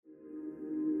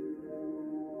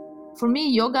for me,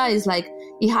 yoga is like,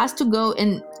 it has to go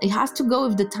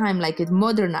with the time, like it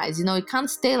modernized, it can't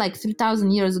stay like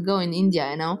 3,000 years ago in India,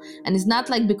 and it's not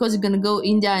like because you're going to go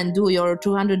India and do your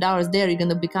 200 hours there, you're going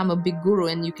to become a big guru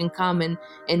and you can come and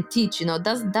teach,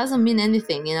 doesn't mean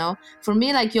anything, For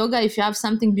me, like yoga, if you have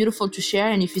something beautiful to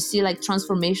share and if you see like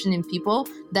transformation in people,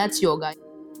 that's yoga.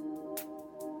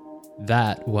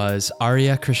 That was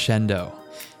Aria Crescendo,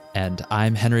 and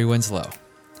I'm Henry Winslow.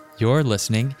 You're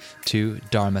listening to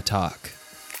Dharma Talk.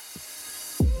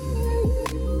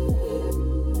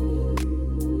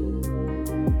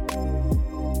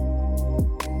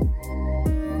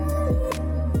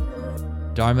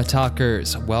 Dharma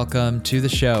Talkers, welcome to the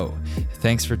show.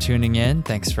 Thanks for tuning in.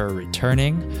 Thanks for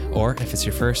returning. Or if it's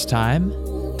your first time,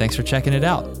 thanks for checking it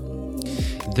out.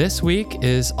 This week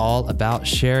is all about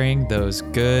sharing those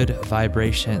good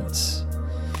vibrations.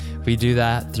 We do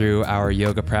that through our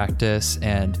yoga practice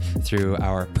and through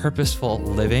our purposeful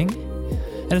living.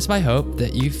 And it's my hope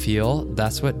that you feel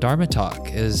that's what Dharma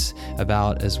Talk is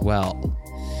about as well.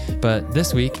 But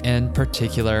this week in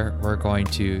particular, we're going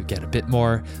to get a bit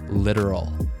more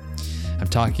literal. I'm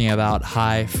talking about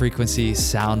high frequency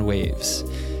sound waves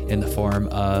in the form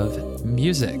of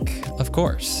music, of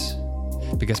course,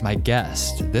 because my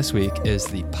guest this week is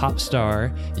the pop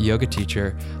star yoga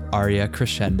teacher, Aria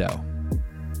Crescendo.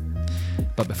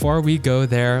 But before we go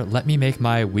there, let me make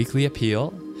my weekly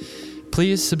appeal.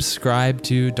 Please subscribe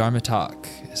to Dharma Talk.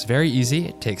 It's very easy.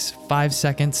 It takes 5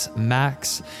 seconds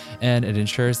max, and it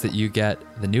ensures that you get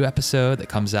the new episode that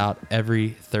comes out every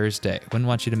Thursday. Wouldn't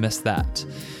want you to miss that.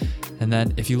 And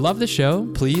then if you love the show,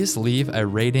 please leave a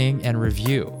rating and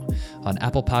review on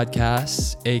Apple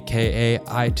Podcasts, aka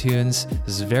iTunes.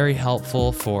 This is very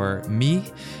helpful for me.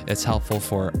 It's helpful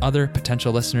for other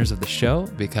potential listeners of the show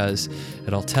because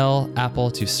it'll tell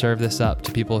Apple to serve this up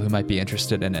to people who might be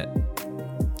interested in it.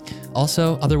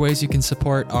 Also, other ways you can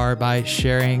support are by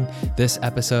sharing this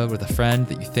episode with a friend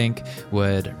that you think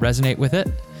would resonate with it.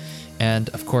 And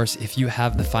of course, if you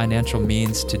have the financial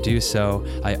means to do so,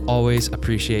 I always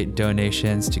appreciate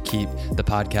donations to keep the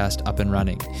podcast up and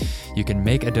running. You can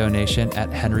make a donation at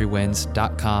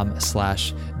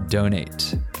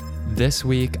henrywins.com/donate. This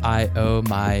week, I owe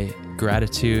my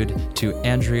gratitude to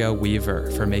Andrea Weaver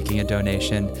for making a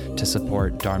donation to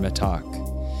support Dharma Talk.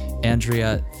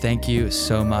 Andrea, thank you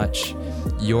so much.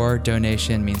 Your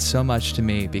donation means so much to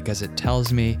me because it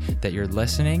tells me that you're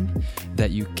listening,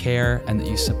 that you care, and that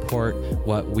you support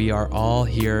what we are all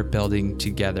here building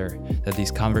together, that these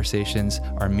conversations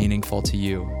are meaningful to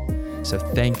you. So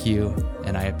thank you,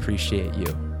 and I appreciate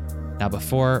you. Now,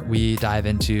 before we dive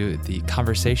into the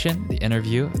conversation, the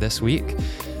interview this week,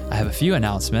 I have a few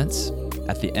announcements.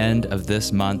 At the end of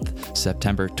this month,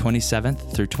 September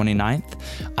 27th through 29th,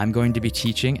 I'm going to be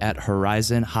teaching at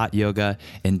Horizon Hot Yoga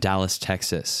in Dallas,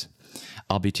 Texas.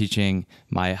 I'll be teaching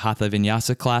my Hatha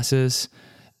Vinyasa classes,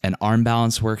 an arm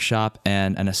balance workshop,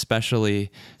 and an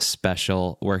especially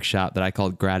special workshop that I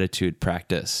call Gratitude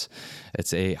Practice.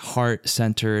 It's a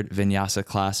heart-centered Vinyasa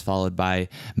class followed by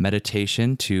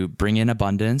meditation to bring in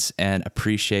abundance and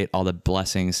appreciate all the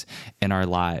blessings in our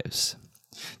lives.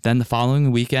 Then the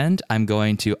following weekend, I'm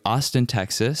going to Austin,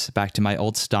 Texas, back to my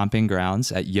old stomping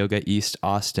grounds at Yoga East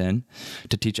Austin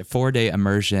to teach a 4-day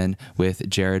immersion with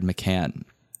Jared McCann.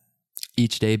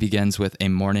 Each day begins with a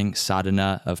morning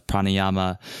sadhana of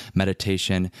pranayama,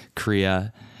 meditation,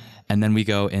 kriya, and then we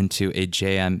go into a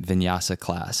JM Vinyasa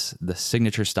class, the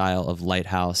signature style of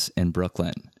Lighthouse in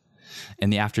Brooklyn. In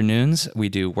the afternoons, we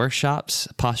do workshops,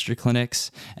 posture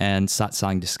clinics, and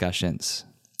satsang discussions.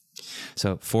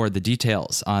 So for the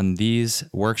details on these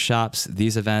workshops,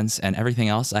 these events, and everything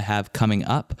else I have coming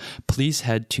up, please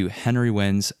head to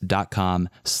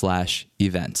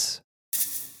henrywins.com/events.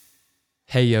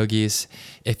 Hey yogis,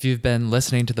 if you've been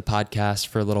listening to the podcast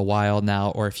for a little while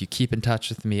now, or if you keep in touch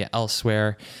with me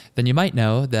elsewhere, then you might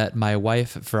know that my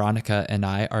wife Veronica and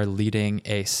I are leading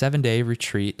a 7-day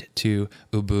retreat to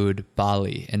Ubud,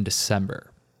 Bali in December.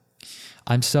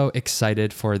 I'm so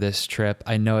excited for this trip.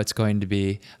 I know it's going to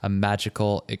be a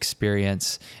magical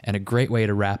experience and a great way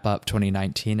to wrap up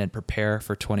 2019 and prepare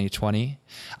for 2020.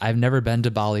 I've never been to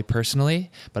Bali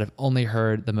personally, but I've only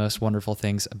heard the most wonderful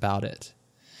things about it.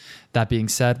 That being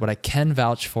said, what I can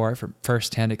vouch for from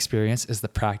firsthand experience is the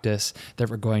practice that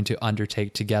we're going to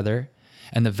undertake together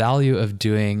and the value of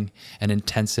doing an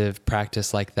intensive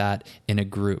practice like that in a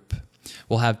group.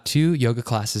 We'll have 2 yoga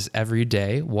classes every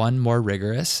day, one more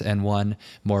rigorous and one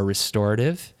more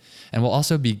restorative. And we'll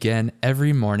also begin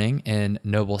every morning in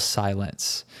noble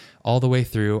silence, all the way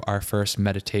through our first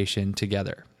meditation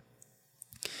together.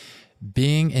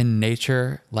 Being in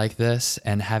nature like this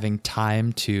and having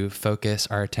time to focus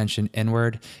our attention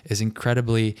inward is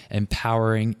incredibly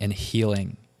empowering and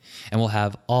healing. And we'll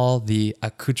have all the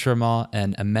accoutrements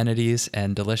and amenities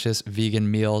and delicious vegan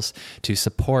meals to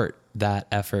support that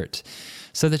effort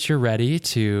so that you're ready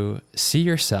to see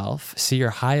yourself, see your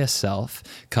highest self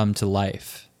come to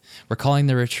life. We're calling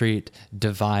the retreat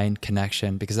Divine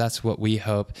Connection because that's what we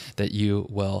hope that you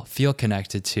will feel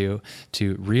connected to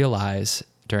realize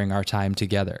during our time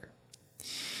together.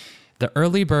 The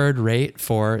early bird rate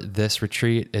for this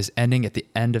retreat is ending at the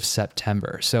end of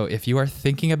September. So if you are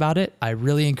thinking about it, I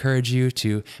really encourage you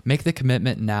to make the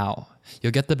commitment now.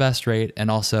 You'll get the best rate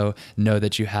and also know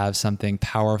that you have something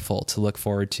powerful to look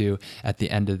forward to at the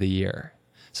end of the year.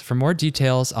 So for more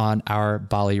details on our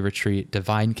Bali retreat,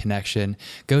 Divine Connection,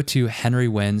 go to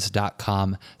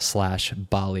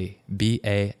henrywins.com/Bali,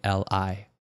 BALI.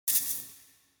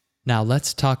 Now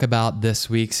let's talk about this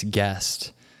week's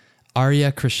guest.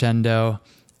 Aria Crescendo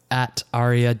at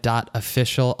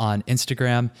aria.official on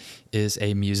Instagram is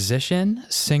a musician,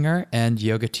 singer, and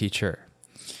yoga teacher.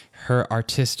 Her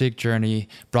artistic journey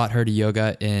brought her to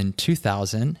yoga in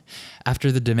 2000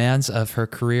 after the demands of her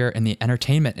career in the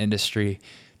entertainment industry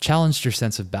challenged her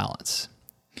sense of balance.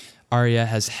 Aria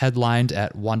has headlined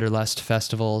at Wanderlust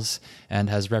festivals and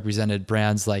has represented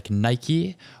brands like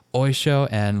Nike, Oysho,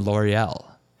 and L'Oreal.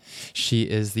 She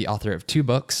is the author of 2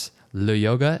 books, Le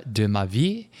Yoga de ma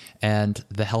vie and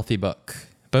The Healthy Book,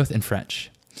 both in French.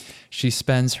 She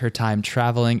spends her time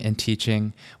traveling and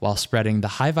teaching while spreading the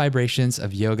high vibrations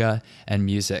of yoga and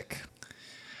music.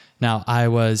 Now, I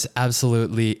was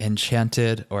absolutely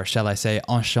enchanted, or shall I say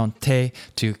enchanté,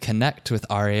 to connect with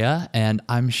Aria, and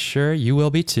I'm sure you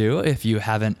will be too if you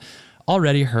haven't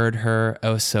already heard her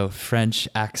oh-so-French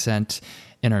accent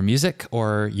in her music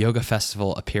or yoga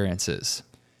festival appearances.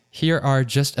 Here are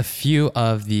just a few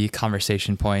of the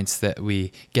conversation points that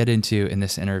we get into in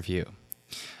this interview.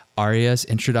 Aria's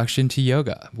introduction to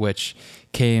yoga, which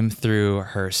came through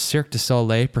her Cirque du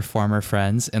Soleil performer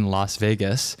friends in Las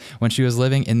Vegas when she was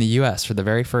living in the US for the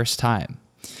very first time,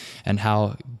 and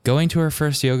how going to her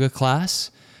first yoga class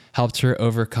helped her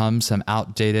overcome some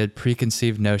outdated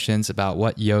preconceived notions about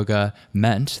what yoga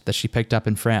meant that she picked up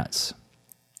in France.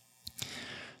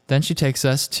 Then she takes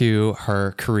us to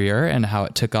her career and how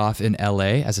it took off in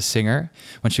LA as a singer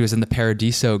when she was in the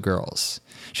Paradiso Girls.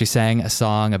 She sang a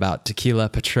song about tequila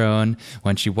Patron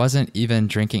when she wasn't even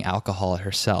drinking alcohol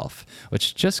herself,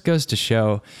 which just goes to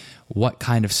show what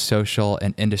kind of social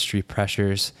and industry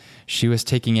pressures she was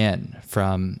taking in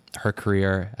from her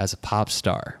career as a pop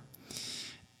star.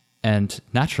 And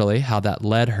naturally, how that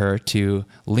led her to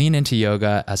lean into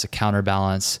yoga as a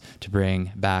counterbalance to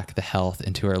bring back the health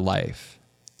into her life.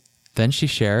 Then she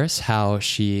shares how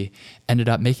she ended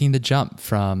up making the jump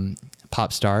from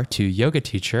pop star to yoga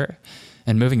teacher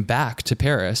and moving back to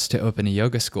Paris to open a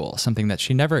yoga school, something that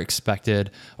she never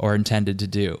expected or intended to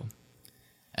do.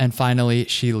 And finally,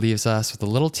 she leaves us with a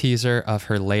little teaser of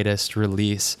her latest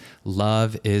release,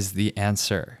 Love is the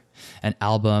Answer, an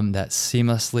album that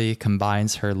seamlessly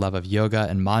combines her love of yoga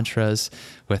and mantras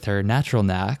with her natural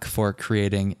knack for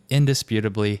creating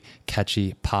indisputably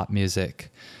catchy pop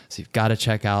music. So you've got to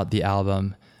check out the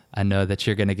album. I know that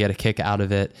you're going to get a kick out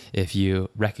of it if you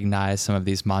recognize some of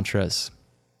these mantras.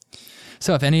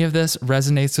 So if any of this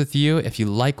resonates with you, if you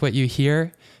like what you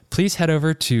hear, please head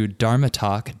over to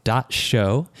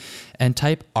dharmatalk.show and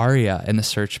type Aria in the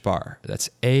search bar. That's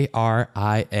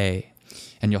ARIA.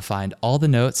 And you'll find all the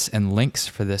notes and links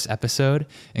for this episode,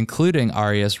 including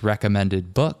Aria's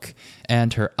recommended book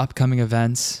and her upcoming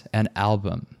events and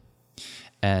album.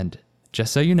 And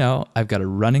just so you know, I've got a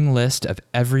running list of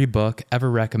every book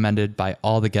ever recommended by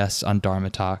all the guests on Dharma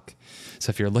Talk.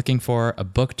 So if you're looking for a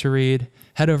book to read,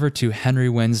 head over to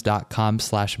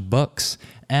henrywins.com/books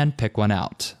and pick one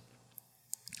out.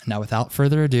 Now, without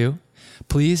further ado,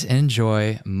 please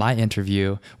enjoy my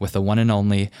interview with the one and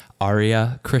only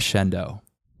Aria Crescendo.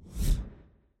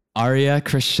 Aria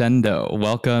Crescendo,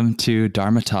 welcome to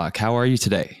Dharma Talk. How are you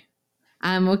today?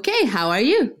 I'm okay. How are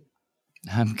you?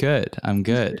 I'm good.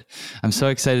 I'm so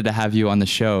excited to have you on the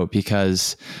show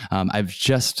because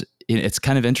it's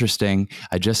kind of interesting.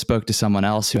 I just spoke to someone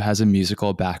else who has a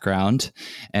musical background,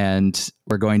 and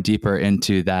we're going deeper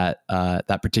into that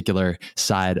particular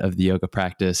side of the yoga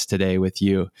practice today with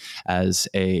you as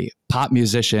a pop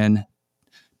musician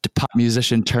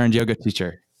turned yoga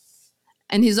teacher.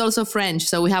 And he's also French,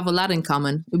 so we have a lot in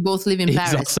common. We both live in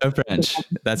Paris. He's also French.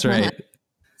 That's right.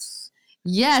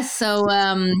 Yes. So,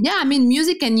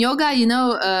 music and yoga,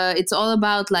 it's all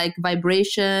about like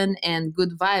vibration and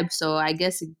good vibes. So I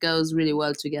guess it goes really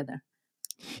well together.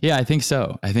 Yeah, I think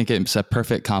so. I think it's a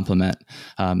perfect complement.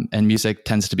 And music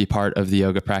tends to be part of the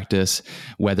yoga practice,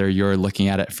 whether you're looking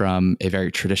at it from a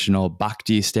very traditional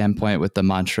bhakti standpoint with the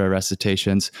mantra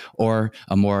recitations, or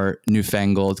a more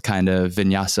newfangled kind of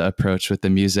vinyasa approach with the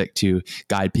music to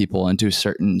guide people into a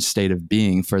certain state of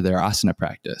being for their asana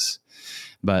practice.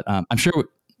 But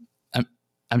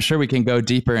I'm sure we can go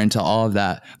deeper into all of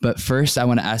that. But first, I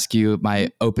want to ask you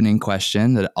my opening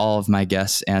question that all of my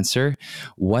guests answer.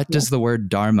 What does the word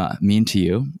dharma mean to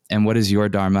you? And what is your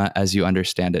dharma as you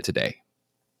understand it today?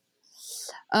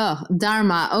 Oh,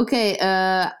 dharma. Okay.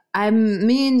 I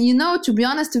mean, to be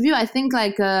honest with you, I think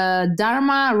like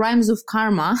dharma rhymes with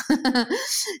karma.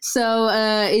 So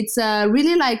it's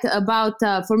really like about,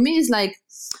 for me, it's like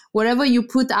whatever you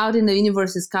put out in the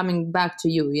universe is coming back to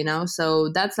you, So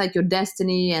that's like your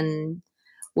destiny, and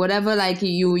whatever like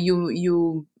it's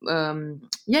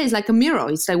like a mirror.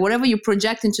 It's like whatever you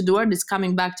project into the world is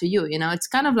coming back to you. It's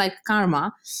kind of like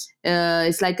karma.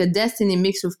 It's like a destiny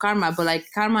mixed with karma, but like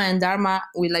karma and dharma,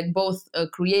 we like both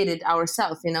created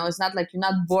ourselves. It's not like you're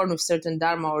not born with certain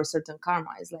dharma or certain karma.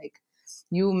 It's like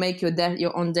you make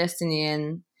your own destiny,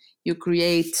 and you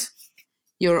create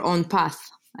your own path,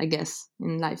 I guess,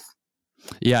 in life.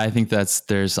 Yeah, I think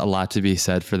there's a lot to be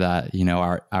said for that.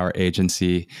 Our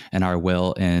agency and our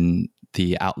will in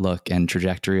the outlook and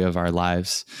trajectory of our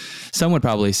lives. Some would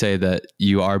probably say that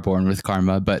you are born with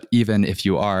karma, but even if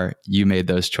you are, you made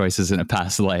those choices in a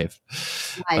past life.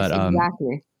 But,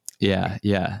 exactly.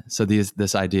 Yeah. So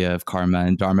this idea of karma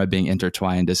and dharma being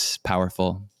intertwined is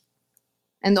powerful.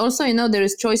 And also, there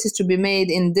is choices to be made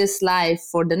in this life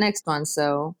for the next one.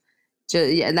 So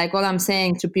like what I'm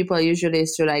saying to people usually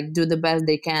is to like do the best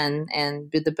they can and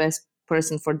be the best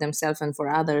person for themselves and for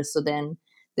others. So then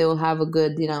they will have a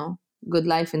good, good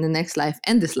life in the next life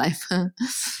and this life.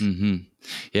 Mm-hmm.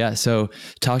 Yeah. So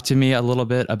talk to me a little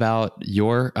bit about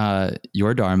your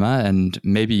dharma, and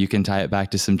maybe you can tie it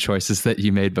back to some choices that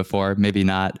you made before, maybe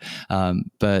not.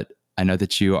 But I know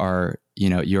that you're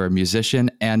a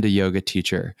musician and a yoga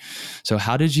teacher. So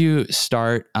how did you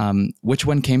start? Which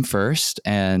one came first,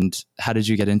 and how did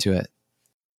you get into it?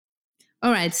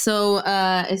 All right. So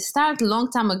it started a long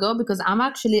time ago because I'm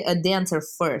actually a dancer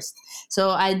first.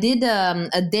 So I did a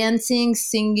dancing,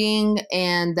 singing,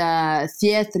 and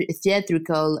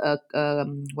theatrical,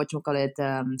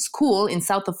 school in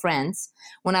south of France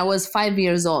when I was 5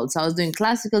 years old. So I was doing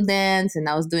classical dance, and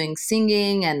I was doing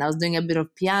singing, and I was doing a bit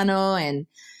of piano, and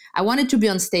I wanted to be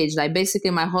on stage. Like basically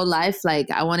my whole life,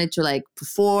 like I wanted to like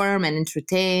perform and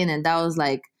entertain, and that was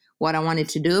like what I wanted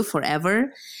to do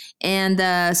forever. And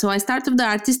so I started the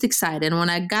artistic side. And when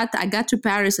I got to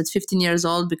Paris at 15 years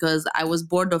old because I was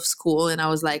bored of school, and I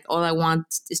was like, all I want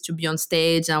is to be on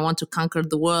stage, and I want to conquer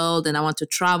the world, and I want to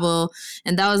travel.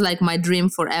 And that was like my dream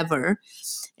forever.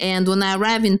 And when I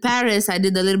arrived in Paris, I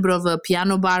did a little bit of a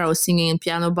piano bar. I was singing in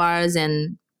piano bars,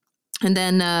 and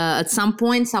then at some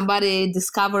point, somebody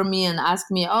discovered me and asked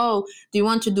me, oh, do you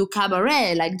want to do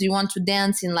cabaret? Like, do you want to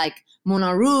dance in like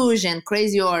Moulin Rouge and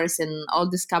Crazy Horse and all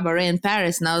this cabaret in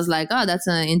Paris? And I was like, oh, that's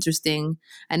interesting.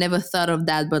 I never thought of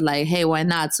that, but like, hey, why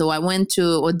not? So I went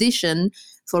to audition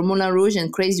for Moulin Rouge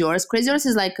and Crazy Horse. Crazy Horse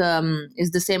is like, is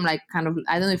the same, like kind of,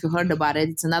 I don't know if you heard about it.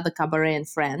 It's another cabaret in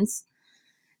France.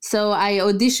 So I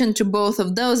auditioned to both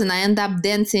of those, and I ended up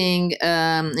dancing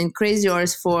in Crazy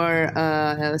Horse for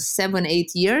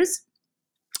 7-8 years.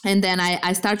 And then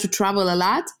I started to travel a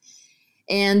lot.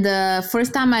 And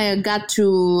first time I got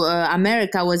to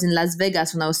America was in Las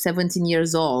Vegas when I was 17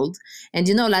 years old. And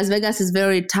Las Vegas is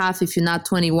very tough if you're not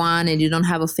 21 and you don't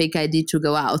have a fake ID to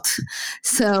go out.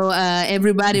 So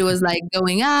everybody was like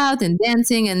going out and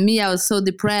dancing, and me, I was so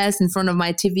depressed in front of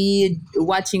my TV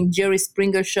watching Jerry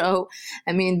Springer show.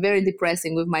 I mean, very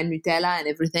depressing with my Nutella and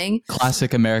everything.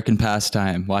 Classic American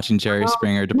pastime, watching Jerry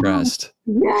Springer depressed.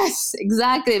 Yes,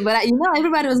 exactly. But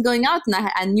everybody was going out, and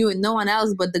I knew no one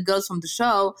else but the girls from the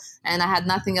show, and I had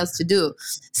nothing else to do.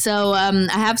 So I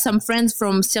have some friends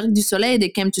from Cirque du Soleil. They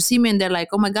came to see me, and they're like,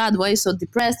 "Oh my God, why are you so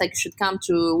depressed? Like, you should come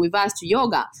with us to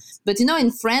yoga." But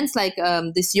in France, like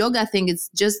this yoga thing, it's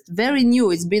just very new.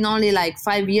 It's been only like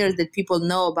 5 years that people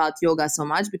know about yoga so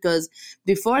much, because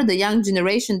before, the young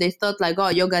generation, they thought like, oh,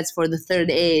 yoga is for the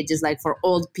third age, it's like for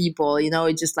old people.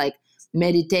 It's just like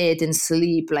meditate and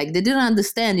sleep. Like they didn't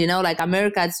understand, like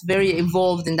America is very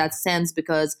evolved in that sense,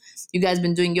 because you guys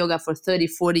been doing yoga for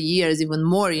 30-40 years, even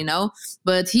more,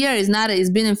 but here is not. It's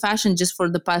been in fashion just for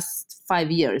the past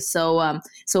 5 years. So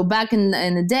back in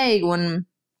the day when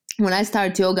I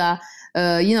started yoga,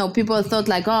 people thought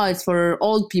like, oh, it's for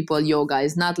old people yoga.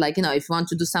 It's not like, if you want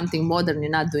to do something modern,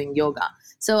 you're not doing yoga.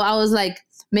 So I was like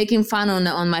making fun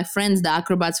on my friends, the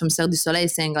acrobats from Cirque du Soleil,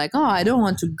 saying like, oh, I don't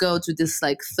want to go to this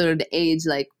like third age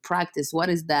like practice. What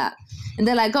is that? And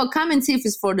they're like, oh, come and see if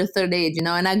it's for the third age, you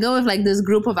know? And I go with like this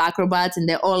group of acrobats, and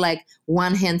they're all like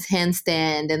one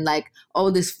handstand and like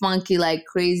all this funky, like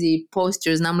crazy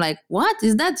postures. And I'm like, what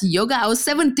is that yoga? I was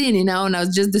 17, you know, and I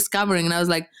was just discovering, and I was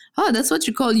like, oh, that's what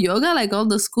you call yoga? Like all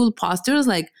those cool postures?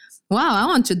 Like, wow, I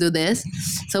want to do this.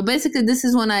 So basically, this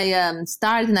is when I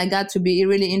started, and I got to be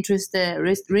really interested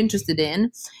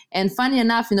in. And funny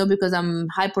enough, you know, because I'm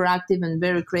hyperactive and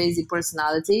very crazy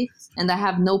personality, and I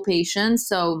have no patience.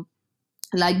 So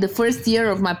like the first year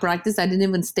of my practice, I didn't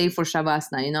even stay for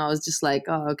Shavasana. You know, I was just like,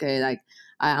 oh, okay, like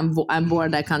I'm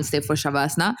bored. I can't stay for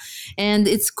Shavasana. And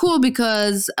it's cool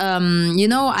because, you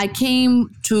know, I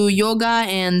came to yoga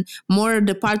and more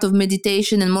the part of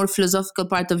meditation and more philosophical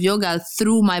part of yoga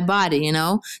through my body, you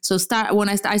know. So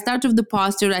I start with the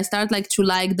posture, I start like to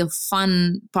like the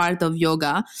fun part of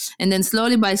yoga. And then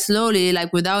slowly,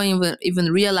 like without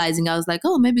even realizing, I was like,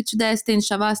 oh, maybe today I stay in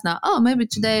Shavasana. Oh, maybe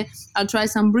today I'll try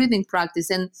some breathing practice.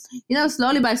 And, you know,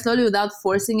 slowly, without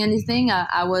forcing anything,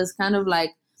 I was kind of like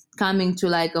coming to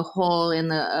like a whole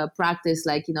in a practice,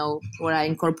 like, you know, where I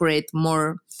incorporate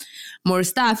more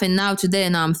stuff. And now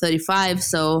I'm 35,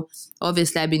 so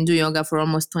obviously I've been doing yoga for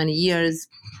almost 20 years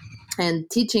and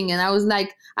teaching, and I was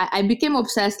like, I became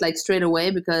obsessed like straight away,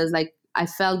 because like I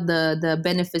felt the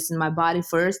benefits in my body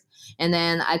first, and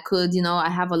then I could, you know, I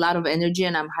have a lot of energy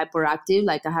and I'm hyperactive,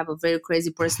 like I have a very crazy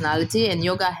personality, and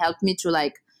yoga helped me to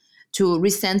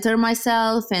recenter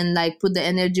myself and like put the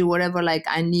energy wherever like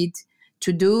I need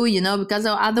to do, you know, because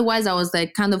otherwise I was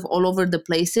like kind of all over the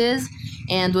places,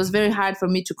 and it was very hard for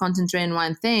me to concentrate on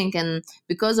one thing. And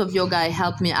because of yoga, it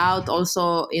helped me out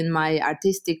also in my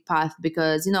artistic path,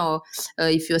 because, you know,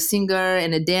 if you're a singer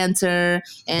and a dancer,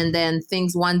 and then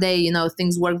one day, you know,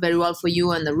 things work very well for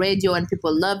you on the radio and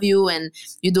people love you and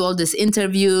you do all these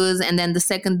interviews, and then the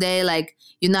second day, like,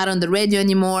 you're not on the radio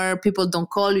anymore, people don't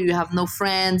call you, you have no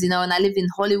friends, you know. And I lived in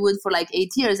Hollywood for like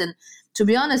 8 years, and to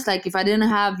be honest, like if I didn't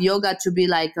have yoga to be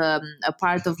like a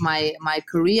part of my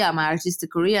career, my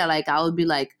artistic career, like I would be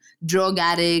like drug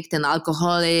addict and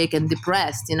alcoholic and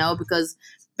depressed, you know, because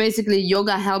basically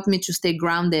yoga helped me to stay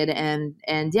grounded and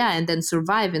then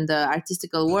survive in the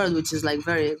artistical world, which is like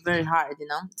very, very hard, you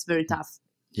know, it's very tough.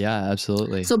 Yeah,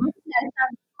 absolutely. So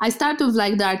I started with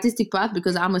like the artistic path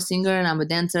because I'm a singer and I'm a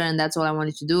dancer, and that's all I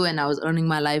wanted to do. And I was earning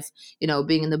my life, you know,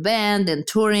 being in the band and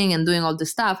touring and doing all this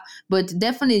stuff. But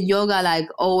definitely yoga, like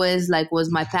always, like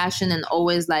was my passion, and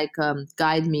always like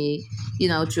guide me, you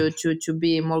know, to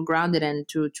be more grounded and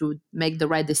to make the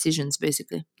right decisions,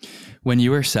 basically. When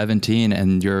you were 17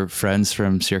 and your friends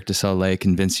from Cirque du Soleil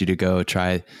convinced you to go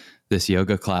try this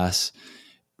yoga class,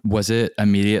 was it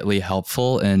immediately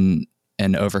helpful in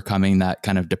overcoming that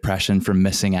kind of depression from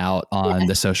missing out on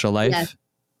the social life? Yes.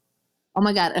 Oh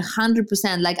my God,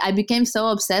 100%. Like I became so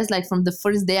obsessed, like from the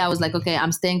first day I was like, okay,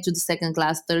 I'm staying to the second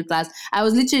class, third class. I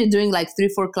was literally doing like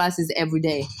 3-4 classes every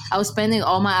day. I was spending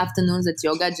all my afternoons at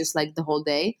yoga, just like the whole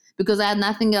day, because I had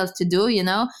nothing else to do, you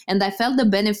know? And I felt the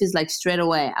benefits like straight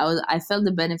away. I felt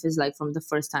the benefits like from the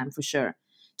first time for sure.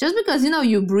 Just because, you know,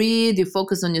 you breathe, you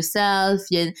focus on yourself.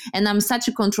 And I'm such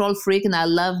a control freak, and I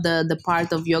love the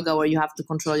part of yoga where you have to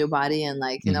control your body and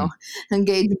like, you know,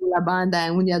 engage Mula Bandha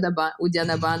and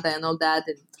Uddiyana Bandha and all that.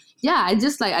 And yeah, I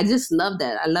just love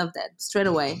that. I love that straight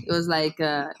away. It was like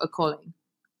a calling.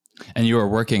 And you were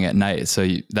working at night. So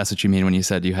that's what you mean when you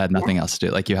said you had nothing else to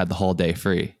do, like you had the whole day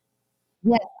free.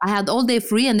 Yeah, I had all day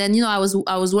free, and then, you know, I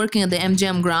was working at the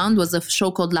MGM ground. Was a show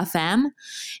called La Femme,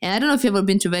 and I don't know if you've ever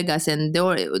been to Vegas. And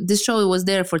this show was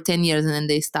there for 10 years, and then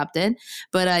they stopped it.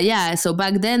 But yeah, so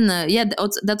back then,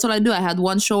 that's all I do. I had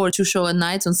 1 show or 2 shows at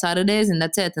nights on Saturdays, and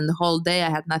that's it. And the whole day I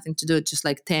had nothing to do, just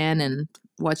like tan and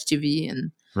watch TV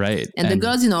and right. And the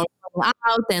girls, you know,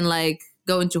 out and like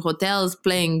going to hotels,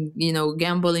 playing, you know,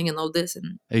 gambling and all this.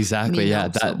 And exactly. Yeah.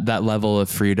 That level of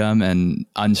freedom and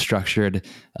unstructured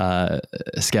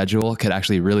schedule could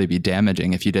actually really be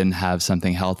damaging if you didn't have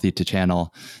something healthy to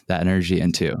channel that energy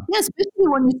into. Yeah, especially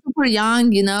when you're super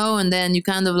young, you know, and then you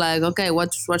kind of like, okay,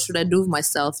 what should I do with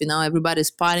myself? You know,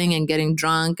 everybody's partying and getting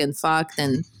drunk and fucked.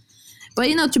 But,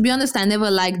 you know, to be honest, I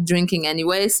never liked drinking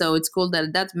anyway. So it's cool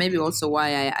that's maybe also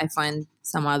why I find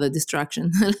some other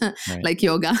distraction like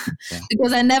yoga,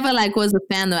 because I never like was a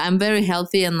fan. I'm very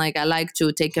healthy and like I like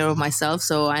to take care of myself.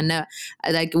 So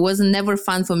it wasn't never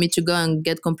fun for me to go and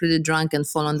get completely drunk and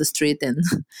fall on the street. And,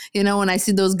 you know, when I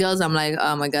see those girls, I'm like,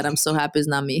 oh my God, I'm so happy it's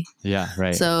not me. Yeah.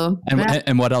 Right. So,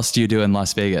 and what else do you do in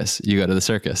Las Vegas? You go to the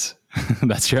circus.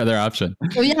 That's your other option.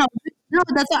 So yeah, No,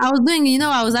 that's what I was doing.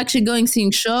 I was actually going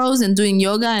seeing shows and doing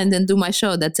yoga and then do my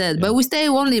show. That's it. Yeah. But we stay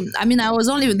only. I mean, I was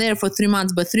only there for 3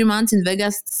 months, but 3 months in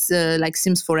Vegas like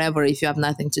seems forever if you have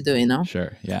nothing to do.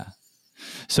 Sure. Yeah.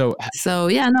 So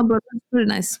yeah, no, but it's pretty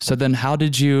nice. So then how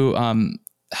did you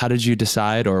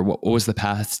decide, or what was the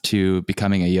path to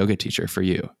becoming a yoga teacher for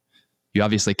you? You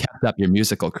obviously kept up your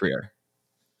musical career.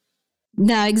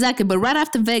 No, exactly. But right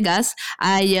after Vegas,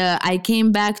 I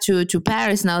came back to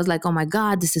Paris, and I was like, oh my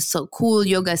God, this is so cool.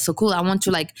 Yoga is so cool. I want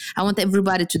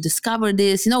everybody to discover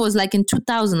this. It was like in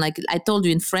 2000, like I told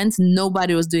you, in France,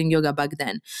 nobody was doing yoga back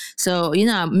then. So,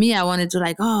 me, I wanted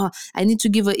to I need to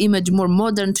give an image more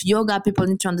modern to yoga. People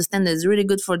need to understand that it's really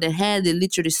good for their head. It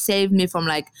literally saved me from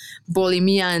like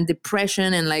bulimia and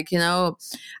depression. And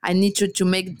I need to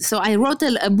make, so I wrote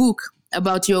a book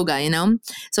about yoga,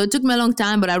 So it took me a long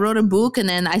time, but I wrote a book, and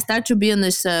then I started to be on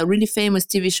this really famous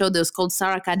TV show that was called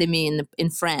Star Academy in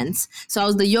France. So I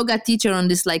was the yoga teacher on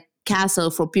this like castle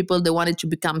for people that wanted to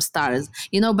become stars.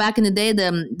 Back in the day,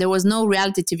 there was no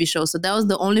reality TV show. So that was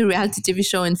the only reality TV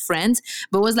show in France,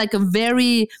 but it was like a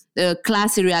very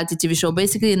classy reality TV show.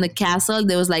 Basically in the castle,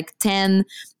 there was like 10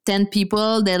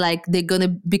 people. They're going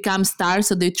to become stars.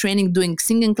 So they're training, doing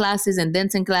singing classes and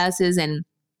dancing classes, and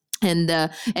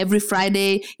every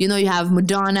Friday, you have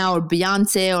Madonna or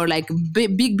Beyonce or like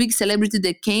big celebrity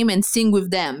that came and sing with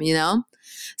them,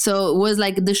 So it was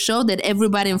like the show that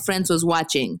everybody in France was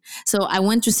watching. So I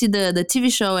went to see the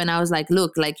TV show, and I was like,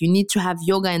 look, like you need to have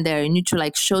yoga in there. You need to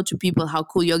like show to people how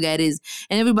cool yoga it is.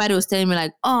 And everybody was telling me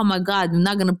like, oh my God, I'm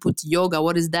not going to put yoga.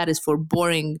 What is that? It's for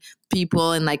boring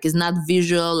people, and like it's not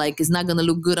visual, like it's not gonna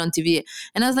look good on TV.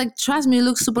 And I was like, trust me, it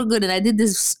looks super good. And I did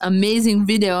this amazing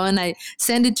video, and I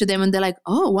sent it to them, and they're like,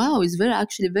 oh wow, it's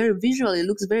actually very visual. It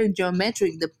looks very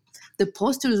geometric. The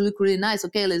postures look really nice.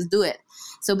 Okay, let's do it.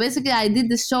 So basically I did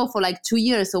this show for like 2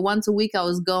 years. So once a week I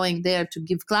was going there to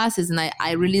give classes, and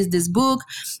I released this book,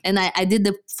 and I did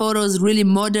the photos really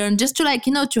modern, just to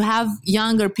to have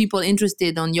younger people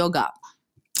interested on yoga.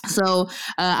 So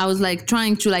I was like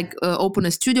trying to open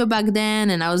a studio back then,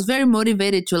 and I was very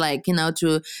motivated to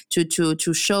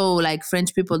to show like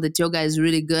French people that yoga is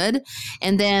really good.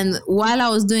 And then while I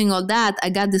was doing all that, I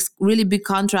got this really big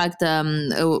contract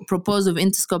proposed of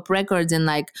Interscope Records and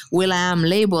like will.i.am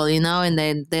label, and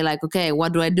then they're like, okay,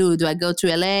 what do? Do I go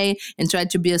to LA and try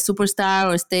to be a superstar,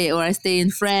 or I stay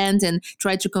in France and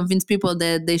try to convince people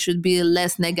that they should be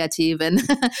less negative and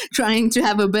trying to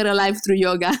have a better life through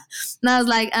yoga? And I was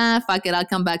like, fuck it, I'll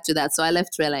come back to that. So I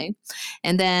left LA.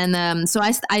 And then, so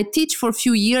I teach for a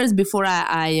few years before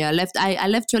I left. I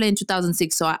left LA in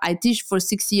 2006. So I teach for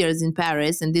 6 years in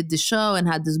Paris and did the show and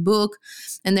had this book,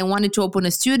 and then wanted to open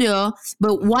a studio.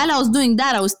 But while I was doing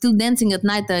that, I was still dancing at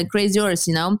night at Crazy Horse,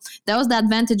 That was the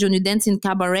advantage when you dance in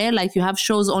cabaret. Like you have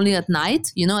shows only at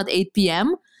night, at 8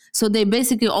 p.m. So they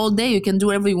basically all day you can do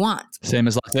whatever you want. Same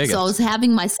as Las Vegas. So I was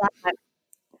having my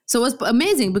So it was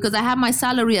amazing because I had my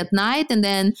salary at night, and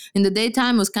then in the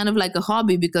daytime it was kind of like a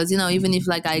hobby because, even if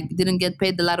like I didn't get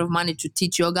paid a lot of money to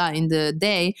teach yoga in the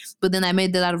day, but then I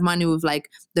made a lot of money with like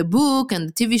the book and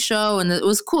the TV show, and it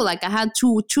was cool. Like I had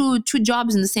two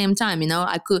jobs in the same time,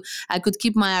 I could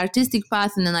keep my artistic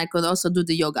path, and then I could also do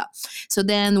the yoga. So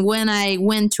then when I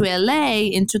went to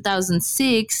LA in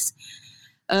 2006,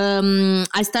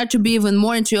 I started to be even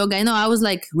more into yoga. I was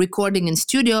like recording in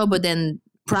studio, but then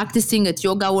practicing at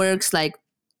Yoga Works. Like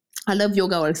I love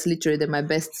Yoga Works, literally. They're my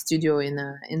best studio in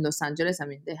Los Angeles. I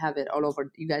mean, they have it all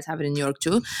over. You guys have it in New York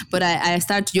too. But I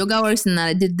started Yoga Works, and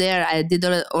I did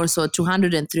also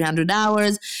 200 and 300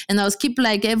 hours. And I was keep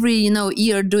like every,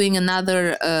 year doing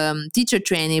another teacher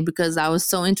training because I was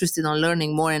so interested in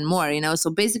learning more and more,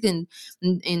 So basically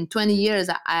in 20 years,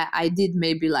 I did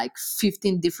maybe like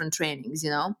 15 different trainings,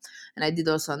 And I did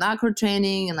also an acro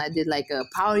training, and I did like a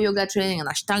power yoga training and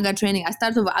Ashtanga training. I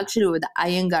started actually with the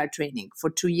Iyengar training for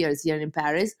 2 years here in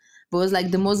Paris, but it was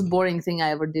like the most boring thing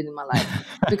I ever did in my life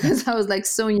because I was like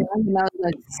so young, and I was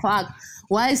like, fuck,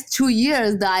 why is 2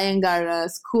 years the Iyengar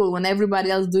school when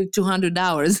everybody else doing 200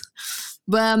 hours?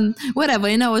 But whatever,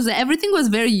 everything was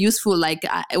very useful. Like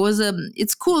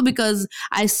it's cool because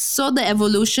I saw the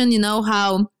evolution,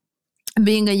 how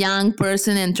being a young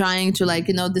person and trying to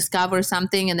discover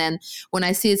something, and then when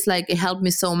I see it's like it helped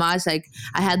me so much, like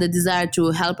I had the desire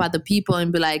to help other people and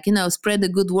be like, spread the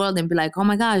good word and be like, oh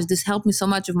my gosh, this helped me so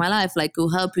much of my life, like it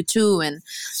will help you too.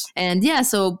 And yeah,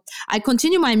 so I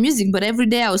continue my music, but every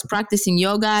day I was practicing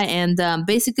yoga. And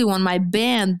basically when my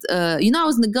band, I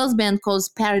was in the girls band called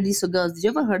Paradiso Girls. Did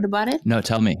you ever heard about it? No,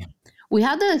 tell me. We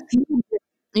had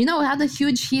a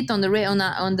huge hit on the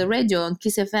radio on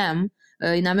Kiss FM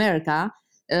in America.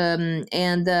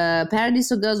 And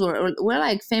Paradiso Girls were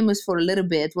like famous for a little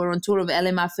bit. We're on tour of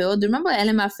LMFAO. Do you remember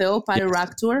LMFAO Party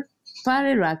Rock tour?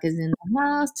 Party Rock is in the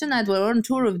house tonight. We're on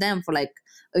tour with them for like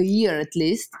a year at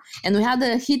least, and we had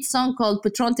a hit song called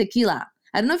Patron Tequila.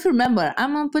 I don't know if you remember.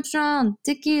 I'm on Patron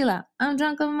Tequila. I'm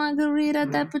drunk on margarita.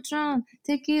 That Patron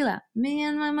Tequila. Me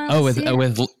and my mom. Oh, with you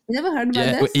never heard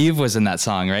about this? Eve was in that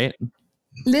song, right?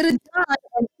 Little John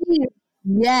and Eve.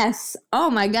 Yes. Oh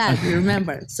my God, you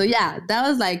remember? So yeah, that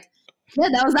was like, yeah,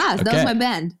 that was us. Okay. That was my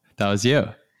band. That was you.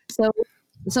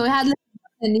 So we had Little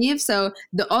John and Eve. So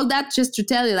all that just to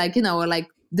tell you, like, you know, like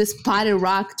this party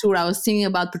rock tour. I was singing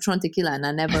about Patron Tequila, and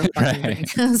I never fucking drank.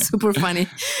 Super funny.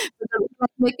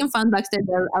 Making fun backstage.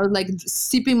 I was like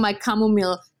sipping my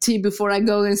chamomile tea before I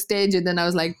go on stage, and then I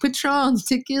was like Patron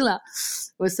Tequila.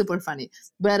 It was super funny.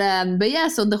 But yeah,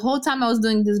 so the whole time I was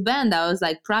doing this band, I was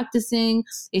like practicing.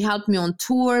 It helped me on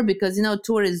tour because, you know,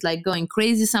 tour is like going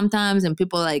crazy sometimes, and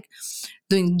people like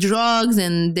doing drugs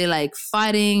and they're like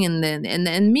fighting, and then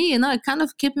and me, you know, it kind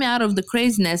of kept me out of the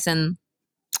craziness and,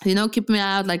 you know, keep me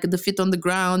out like the feet on the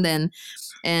ground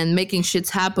and making shits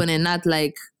happen and not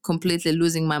like completely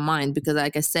losing my mind, because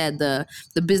like I said, the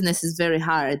business is very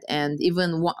hard. And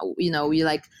even, you know,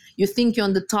 you think you're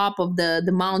on the top of the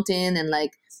mountain and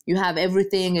like you have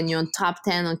everything and you're on top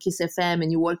 10 on Kiss FM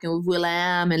and you're working with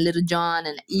Will.i.am and Little John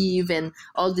and Eve and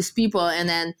all these people, and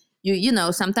then you know,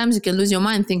 sometimes you can lose your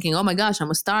mind thinking, oh my gosh, I'm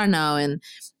a star now.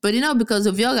 But, you know, because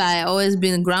of yoga, I always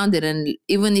been grounded. And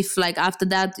even if like after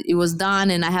that it was done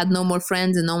and I had no more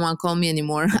friends and no one called me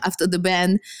anymore after the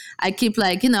band, I keep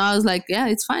like, you know, I was like, yeah,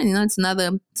 it's fine. You know, it's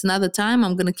another time.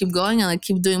 I'm going to keep going and I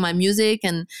keep doing my music.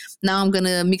 And now I'm going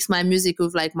to mix my music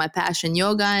with like my passion,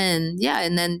 yoga. And yeah,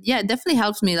 and then, yeah, it definitely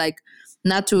helps me like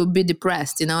not to be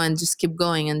depressed, you know, and just keep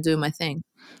going and do my thing.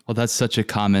 Well, that's such a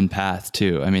common path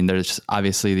too. I mean, there's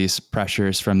obviously these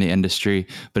pressures from the industry,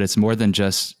 but it's more than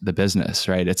just the business,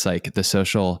 right? It's like the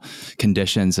social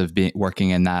conditions of working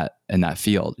in that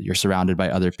field. You're surrounded by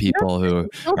other people who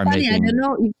are making. I don't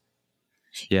know.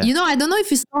 You know, I don't know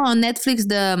if you saw on Netflix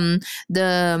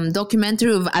the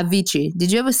documentary of Avicii.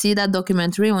 Did you ever see that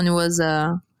documentary when it was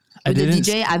with the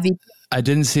DJ Avicii? I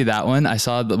didn't see that one. I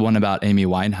saw the one about Amy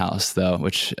Winehouse though,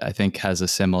 which I think has a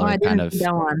similar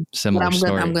similar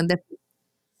story. I'm gonna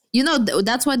you know,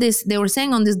 that's what they were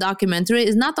saying on this documentary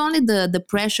is not only the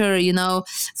pressure, you know,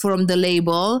 from the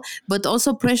label, but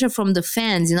also pressure from the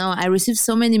fans. You know, I received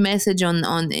so many messages on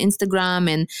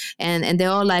Instagram and they're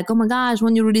all like, oh my gosh,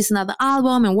 when you release another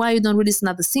album and why you don't release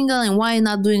another single and why you're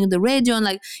not doing the radio. And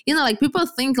like, you know, like people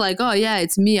think like, oh yeah,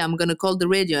 it's me. I'm going to call the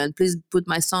radio and please put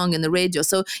my song in the radio.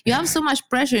 So you have so much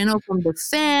pressure, you know, from the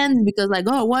fans because like,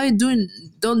 oh, why are you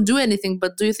don't do anything?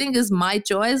 But do you think it's my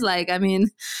choice? Like, I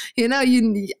mean, you know,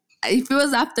 if it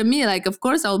was after me, like, of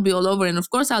course I'll be all over and of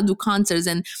course I'll do concerts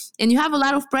and you have a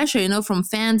lot of pressure, you know, from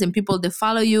fans and people that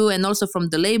follow you and also from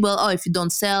the label. Oh, if you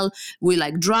don't sell, we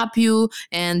like drop you.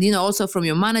 And, you know, also from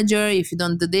your manager, if you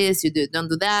don't do this, you don't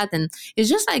do that. And it's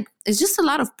just like, it's just a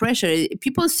lot of pressure.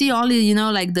 People see only, you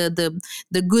know, like the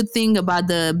good thing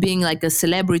about being like a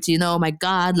celebrity, you know, oh my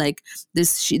God, like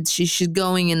this, she's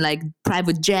going in like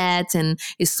private jets and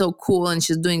it's so cool and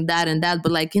she's doing that and that.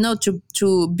 But like, you know,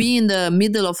 to be in the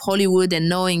middle of Hollywood and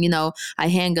knowing, you know, I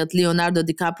hang at Leonardo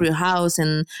DiCaprio house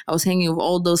and I was hanging with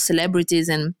all those celebrities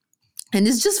and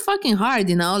it's just fucking hard,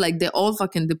 you know, like they're all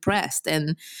fucking depressed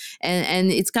and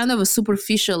it's kind of a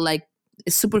superficial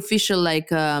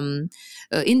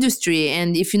industry.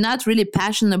 And if you're not really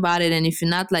passionate about it and if you're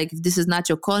not like, if this is not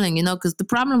your calling, you know, because the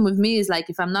problem with me is like,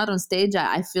 if I'm not on stage,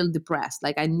 I feel depressed.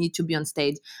 Like I need to be on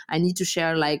stage. I need to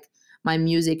share like my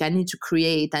music. I need to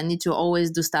create. I need to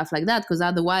always do stuff like that because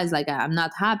otherwise like I'm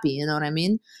not happy. You know what I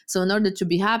mean? So in order to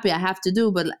be happy, I have to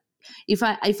do. But if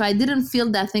I didn't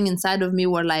feel that thing inside of me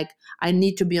where like I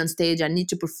need to be on stage, I need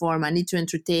to perform, I need to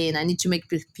entertain, I need to make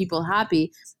people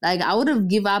happy, like I would have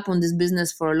give up on this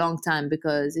business for a long time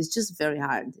because it's just very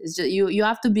hard. It's just you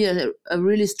have to be a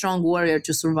really strong warrior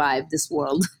to survive this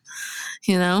world,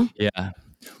 you know? Yeah.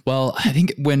 Well, I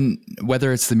think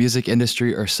whether it's the music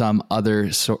industry or some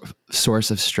other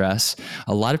source of stress,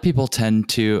 a lot of people tend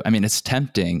to, I mean, it's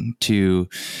tempting to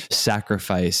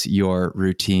sacrifice your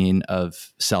routine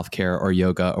of self-care or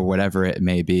yoga or whatever it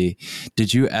may be.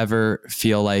 Did you ever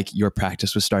feel like your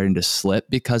practice was starting to slip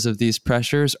because of these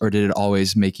pressures, or did it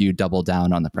always make you double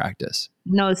down on the practice?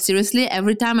 No, seriously,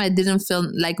 every time I didn't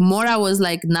feel like more, I was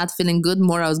like not feeling good,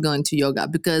 more I was going to yoga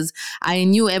because I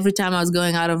knew every time I was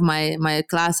going out of my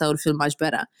class, I would feel much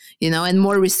better, and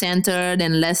more recentered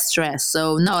and less stressed.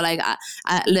 So no, like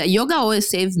yoga always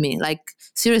saved me. Like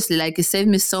seriously, like it saved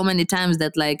me so many times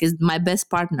that like is my best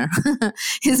partner.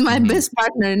 Is my best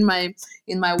partner in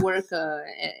my work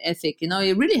ethic.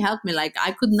 It really helped me. Like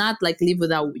I could not like live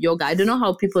without yoga. I don't know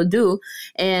how people do.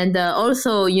 And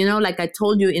also, like I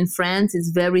told you, in France, it's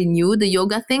very new, the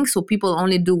yoga thing. So people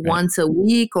only do once a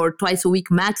week or twice a week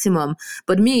maximum.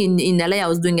 But me in LA, I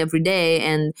was doing every day.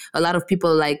 And a lot of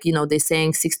people like, they're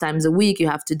saying 6 times a week, you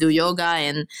have to do yoga.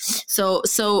 And so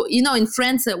in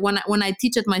France, when I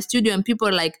teach at my studio and people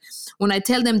are like, when I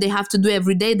tell them they have to do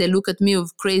every day, they look at me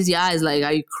with crazy eyes. Like,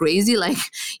 are you crazy? Like,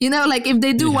 like if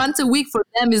they do once a week, for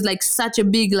them is like such a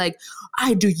big, like,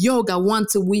 I do yoga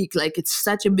once a week. Like it's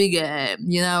such a big,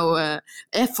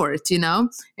 effort,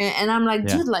 and I'm like,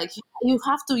 dude, like you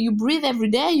have to, you breathe every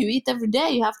day, you eat every day,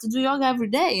 you have to do yoga every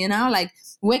day, like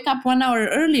wake up 1 hour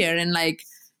earlier and like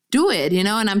do it, and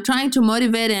I'm trying to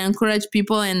motivate and encourage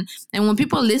people. And when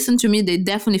people listen to me, they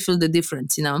definitely feel the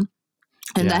difference,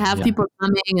 And I have people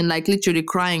coming and like literally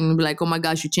crying, like, oh my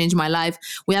gosh, you changed my life.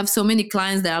 We have so many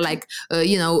clients that are like,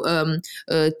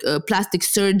 plastic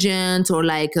surgeons or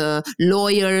like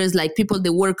lawyers, like people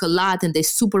that work a lot and they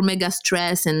super mega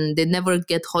stress and they never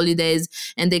get holidays.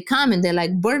 And they come and they're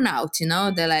like burnout,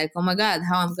 they're like, oh my God,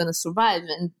 how I'm going to survive.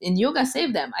 And yoga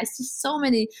saved them. I see so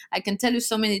many, I can tell you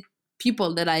so many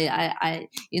people that I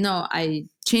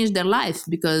changed their life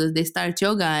because they start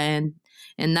yoga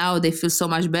and now they feel so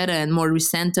much better and more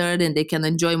recentered, and they can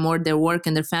enjoy more their work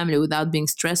and their family without being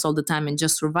stressed all the time and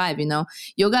just survive.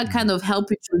 Yoga kind of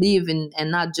help you to live and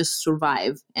not just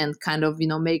survive and kind of,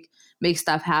 make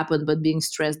stuff happen, but being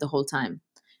stressed the whole time.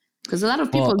 Because a lot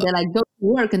of people, they like go to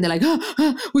work and they're like,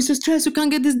 we're so stressed, we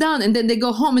can't get this down. And then they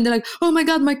go home and they're like, oh my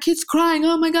God, my kid's crying.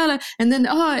 Oh my God. And then,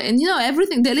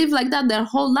 everything, they live like that their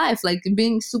whole life, like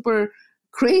being super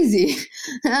crazy.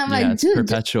 And I'm like, it's dude,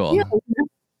 perpetual.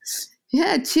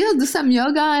 Yeah, chill, do some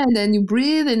yoga, and then you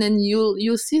breathe, and then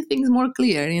you'll see things more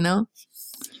clear,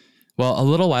 Well, a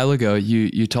little while ago,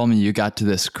 you told me you got to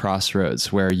this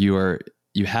crossroads where you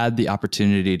had the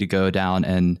opportunity to go down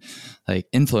and like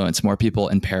influence more people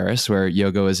in Paris, where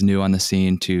yoga is new on the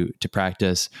scene to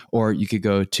practice, or you could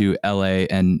go to LA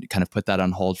and kind of put that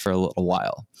on hold for a little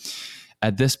while.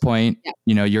 At this point,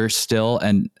 you're still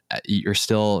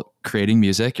creating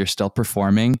music, you're still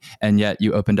performing, and yet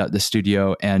you opened up the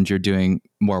studio and you're doing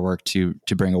more work to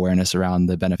bring awareness around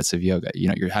the benefits of yoga.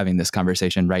 You're having this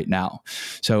conversation right now.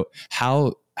 So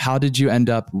how did you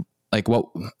end up, like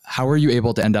how were you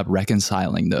able to end up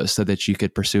reconciling those so that you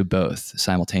could pursue both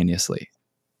simultaneously?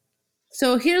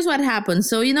 So here's what happened.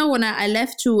 So, when I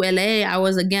left to LA, I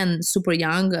was again super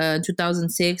young,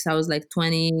 2006, I was like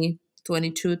 20,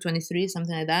 22, 23,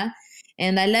 something like that.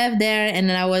 And I left there and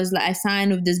then I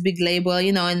signed with this big label,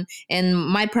 and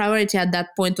my priority at that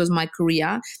point was my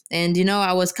career. And,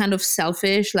 I was kind of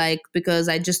selfish, like, because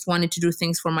I just wanted to do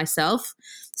things for myself.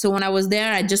 So when I was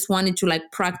there, I just wanted to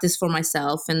like practice for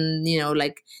myself and,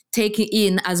 like take it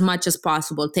in as much as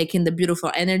possible, take in the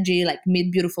beautiful energy, like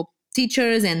meet beautiful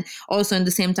teachers and also at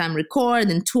the same time record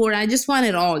and tour. I just want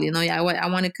it all, I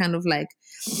want to kind of like,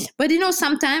 but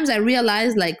sometimes I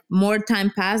realized like more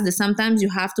time passed that sometimes you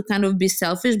have to kind of be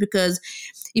selfish, because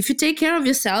if you take care of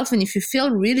yourself and if you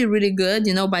feel really, really good,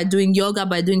 by doing yoga,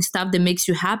 by doing stuff that makes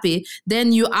you happy,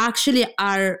 then you actually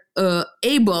are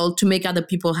able to make other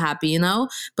people happy,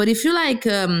 But if you like,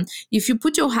 if you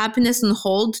put your happiness on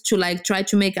hold to like try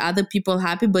to make other people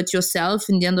happy, but yourself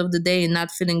in the end of the day you're not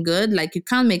feeling good, like you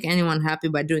can't make anyone happy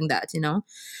by doing that,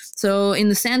 So in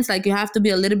the sense, like you have to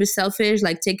be a little bit selfish,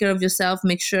 like take care of yourself,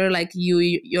 make sure like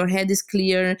your head is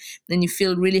clear, then you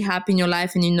feel really happy in your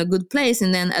life and in a good place.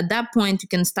 And then at that point you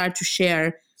can start to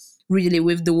share really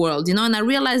with the world, and I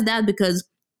realized that because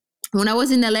when I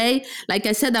was in LA, like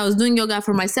I said, I was doing yoga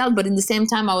for myself, but in the same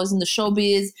time I was in the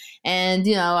showbiz and,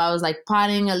 I was like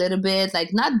partying a little bit,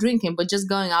 like not drinking, but just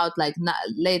going out like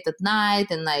late at night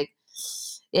and like,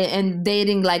 and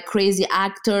dating like crazy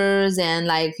actors and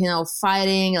like,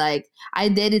 fighting. Like I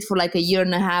dated for like a year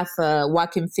and a half,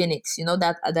 Joaquin Phoenix,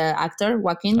 that the actor,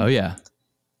 Joaquin. Oh yeah.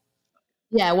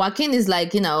 Yeah, Joaquin is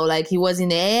like, like he was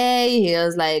in AA, he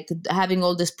was like having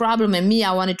all this problem, and me,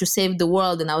 I wanted to save the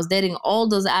world, and I was dating all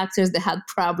those actors that had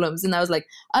problems, and I was like,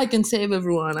 I can save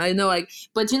everyone. I know, like,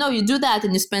 but you do that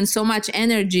and you spend so much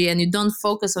energy and you don't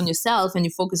focus on yourself and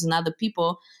you focus on other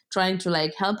people trying to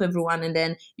like help everyone, and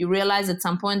then you realize at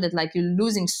some point that like you're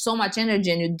losing so much energy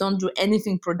and you don't do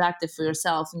anything productive for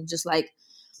yourself, and just like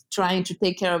trying to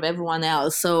take care of everyone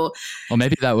else. So, well,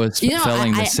 maybe that was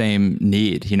fulfilling the I same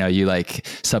need. You like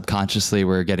subconsciously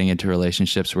were getting into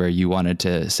relationships where you wanted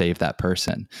to save that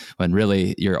person, when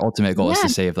really your ultimate goal is to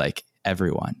save like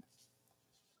everyone.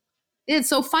 It's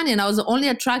so funny. And I was only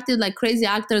attracted like crazy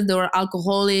actors that were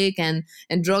alcoholic and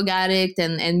drug addict,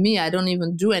 and me, I don't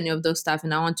even do any of those stuff.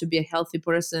 And I want to be a healthy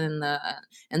person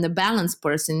and a balanced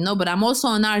person, but I'm also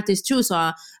an artist too.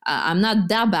 So I'm not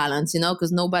that balanced,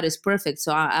 because nobody's perfect.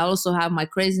 So I also have my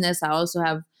craziness. I also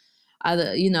have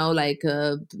other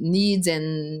needs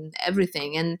and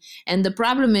everything, and the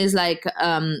problem is like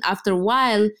after a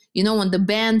while, when the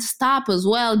band stopped as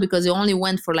well, because it only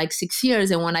went for like 6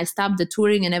 years, and when I stopped the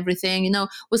touring and everything,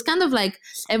 was kind of like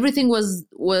everything was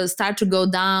start to go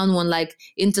down when like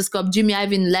Interscope, Jimmy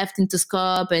Iovine left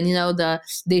Interscope, and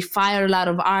they fire a lot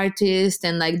of artists,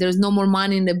 and like there's no more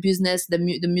money in the business, the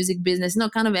music business,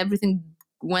 kind of everything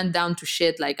went down to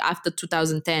shit like after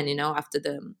 2010, after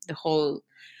the whole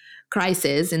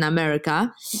crisis in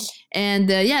America.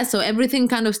 And so everything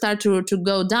kind of started to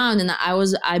go down, and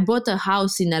I bought a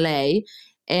house in LA,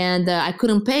 and I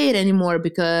couldn't pay it anymore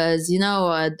because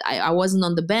I wasn't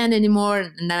on the band anymore.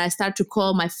 And then I started to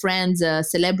call my friends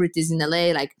celebrities in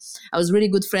LA. Like I was really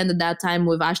good friend at that time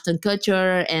with Ashton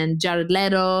Kutcher and Jared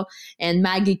Leto and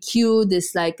Maggie Q,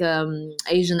 this like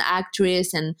Asian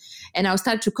actress, and I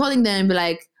started to calling them and be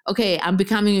like, okay, I'm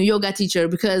becoming a yoga teacher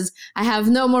because I have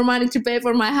no more money to pay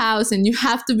for my house, and you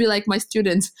have to be like my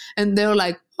students. And they were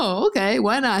like, oh, okay,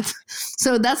 why not?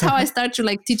 So that's how I started to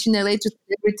like teach in LA to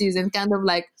celebrities and kind of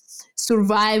like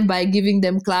survive by giving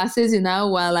them classes,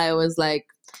 while I was like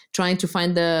trying to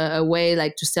find a way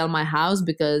like to sell my house,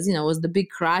 because, it was the big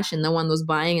crash and no one was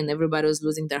buying and everybody was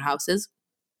losing their houses.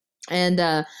 And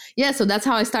so that's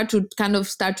how I start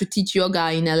to teach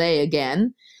yoga in LA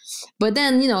again. But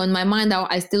then, in my mind,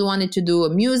 I still wanted to do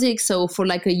music. So for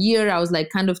like a year, I was like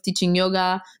kind of teaching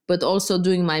yoga, but also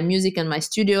doing my music and my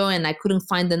studio. And I couldn't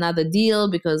find another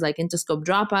deal because like Interscope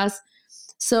dropped us.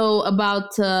 So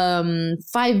about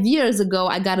 5 years ago,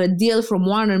 I got a deal from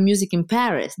Warner Music in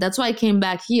Paris. That's why I came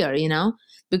back here,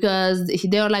 because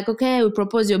they were like, okay, we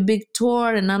propose you a big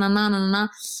tour and na.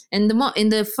 And in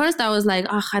the first, I was like,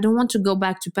 I don't want to go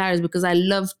back to Paris because I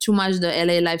love too much the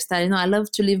LA lifestyle. I love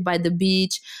to live by the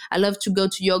beach. I love to go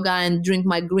to yoga and drink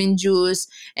my green juice.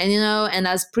 And, and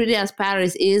as pretty as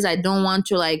Paris is, I don't want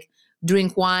to like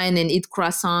drink wine and eat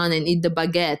croissant and eat the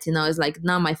baguette. It's like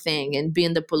not my thing. And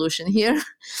being the pollution here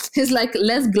is like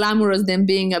less glamorous than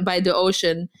being by the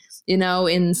ocean,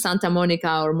 in Santa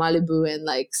Monica or Malibu, and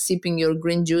like sipping your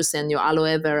green juice and your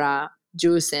aloe vera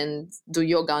juice and do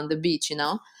yoga on the beach,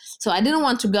 So I didn't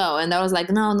want to go. And I was like,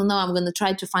 no, I'm going to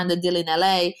try to find a deal in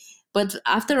LA. But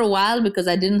after a while, because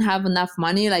I didn't have enough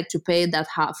money like to pay that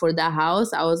for that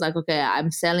house, I was like, okay,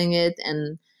 I'm selling it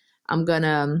and I'm going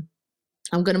to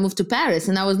move to Paris.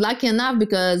 And I was lucky enough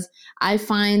because I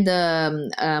find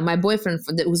my boyfriend,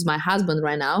 who's my husband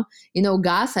right now,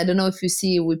 Gus. I don't know if you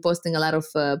see, we're posting a lot of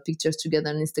pictures together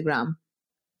on Instagram.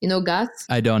 Gus?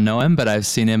 I don't know him, but I've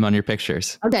seen him on your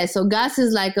pictures. Okay, so Gus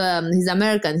is like, he's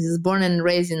American. He's born and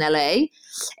raised in LA.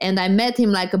 And I met him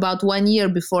like about 1 year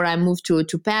before I moved to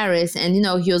Paris. And,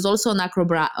 he was also an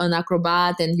acrobat,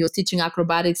 and he was teaching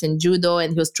acrobatics and judo,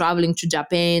 and he was traveling to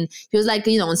Japan. He was like,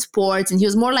 in sports, and he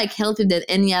was more like healthy than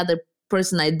any other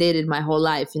person I dated my whole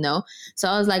life, So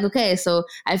I was like, okay, so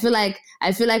I feel like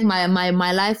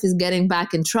my life is getting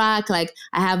back in track. Like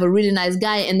I have a really nice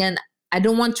guy, and then I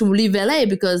don't want to leave LA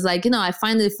because like, I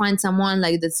finally find someone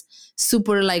like that's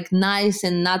super like nice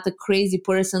and not a crazy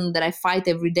person that I fight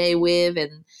every day with.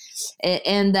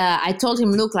 And I told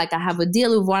him, look, like I have a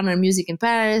deal with Warner Music in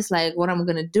Paris, like what I'm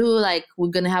going to do, like we're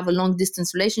going to have a long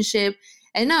distance relationship.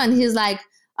 And he's like,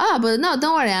 but no,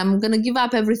 don't worry. I'm going to give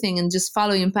up everything and just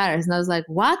follow you in Paris. And I was like,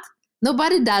 what?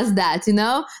 Nobody does that,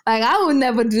 like I would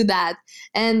never do that.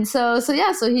 And so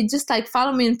he just like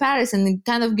followed me in Paris and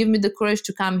kind of gave me the courage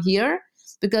to come here,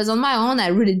 because on my own, I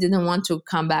really didn't want to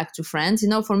come back to France.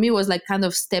 For me, it was like kind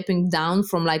of stepping down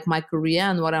from like my career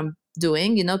and what I'm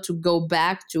doing, to go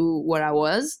back to where I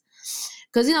was.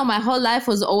 Because, my whole life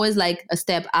was always like a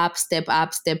step up, step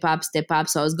up, step up, step up.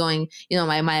 So I was going,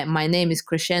 my name is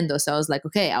Crescendo. So I was like,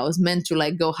 okay, I was meant to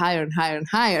like go higher and higher and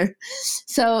higher.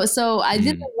 So I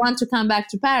didn't want to come back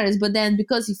to Paris. But then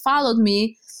because he followed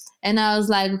me, and I was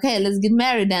like, okay, let's get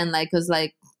married then. Like, cause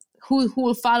like, who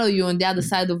will follow you on the other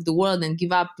side of the world and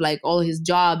give up like all his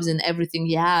jobs and everything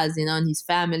he has, and his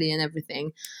family and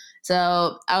everything.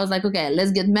 So I was like, okay,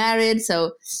 let's get married.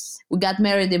 So we got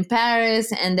married in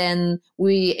Paris, and then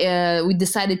we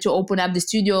decided to open up the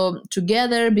studio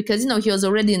together because, he was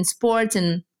already in sports,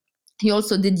 and he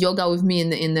also did yoga with me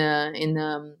in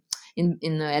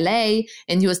LA,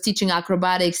 and he was teaching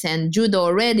acrobatics and judo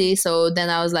already. So then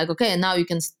I was like, okay, now you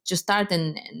can just start,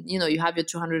 and you know, you have your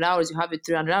 200 hours, you have your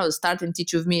 300 hours, start and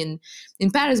teach with me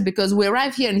in Paris, because we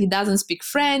arrived here and he doesn't speak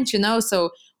French, you know,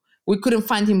 so we couldn't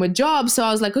find him a job. So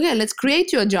I was like, okay, let's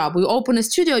create you a job. We open a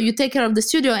studio, you take care of the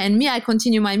studio, and me, I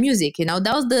continue my music. You know,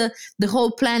 that was the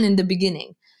whole plan in the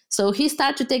beginning. So he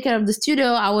started to take care of the studio.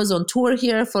 I was on tour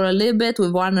here for a little bit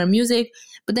with Warner Music.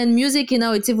 But then music, you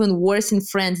know, it's even worse in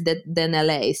France than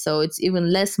LA. So it's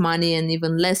even less money and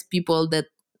even less people that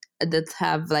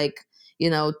have like, you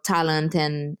know, talent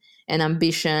and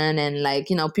ambition, and like,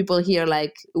 you know, people here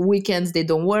like weekends they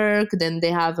don't work. Then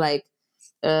they have like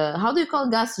how do you call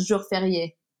gas jour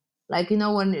férié? Like, you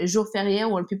know, when jour férié,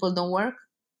 when people don't work,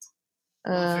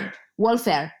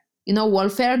 welfare. You know,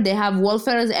 welfare. They have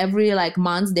welfares every like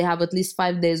month. They have at least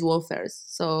 5 days welfares.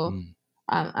 So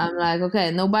I'm like, okay,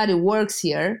 nobody works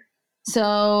here. So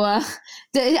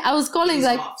I was calling days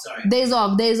like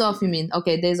off, days off. You mean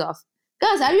okay, days off?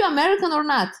 Guys, are you American or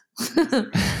not?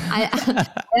 I have to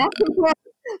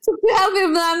help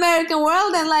with the American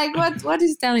world, and like what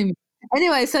is telling me?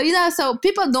 Anyway, so you know, so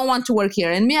people don't want to work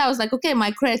here, and me, I was like, okay, my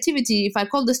creativity. If I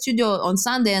call the studio on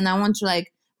Sunday and I want to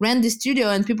like rent the studio,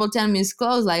 and people tell me it's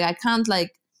closed, like I can't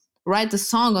like write a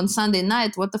song on Sunday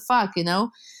night. What the fuck, you know?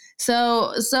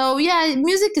 So yeah,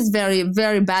 music is very,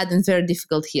 very bad and very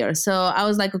difficult here. So I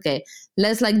was like, okay,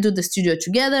 let's like do the studio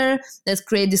together. Let's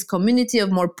create this community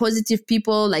of more positive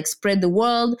people, like spread the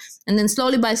world. And then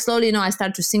slowly by slowly, you know, I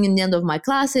start to sing in the end of my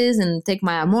classes and take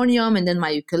my harmonium and then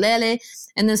my ukulele.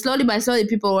 And then slowly by slowly,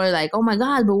 people were like, oh my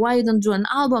God, but why you don't do an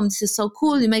album? This is so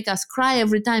cool. You make us cry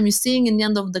every time you sing in the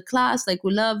end of the class. Like,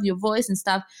 we love your voice and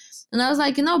stuff. And I was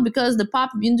like, you know, because the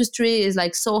pop industry is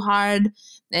like so hard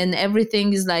and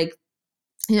everything is like,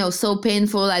 you know, so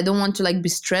painful. I don't want to like be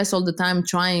stressed all the time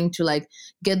trying to like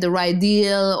get the right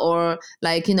deal, or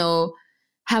like, you know,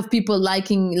 have people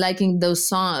liking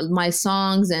my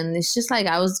songs. And it's just like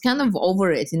I was kind of over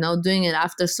it, you know, doing it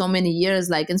after so many years,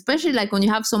 like, especially like when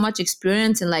you have so much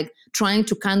experience, and like trying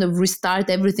to kind of restart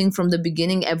everything from the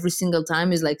beginning every single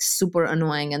time is like super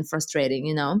annoying and frustrating,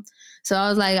 you know. So I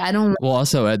was like, I don't. Well,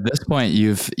 also at this point,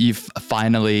 you've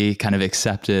finally kind of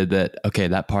accepted that, okay,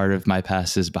 that part of my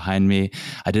past is behind me.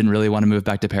 I didn't really want to move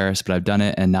back to Paris, but I've done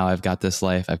it, and now I've got this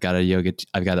life. I've got a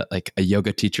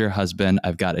yoga teacher husband.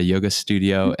 I've got a yoga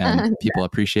studio, and people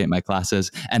appreciate my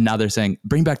classes. And now they're saying,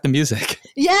 bring back the music.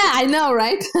 Yeah, I know,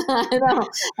 right? I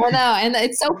know, and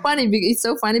it's so funny. It's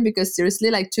so funny because seriously,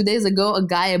 like 2 days ago,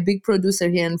 a big producer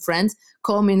here in France,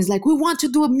 called me and is like, we want to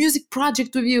do a music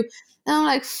project with you. And I'm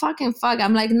like, fuck.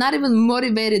 I'm like not even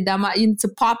motivated that much into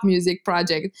pop music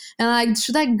project. And I'm like,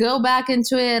 should I go back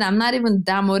into it? I'm not even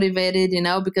that motivated, you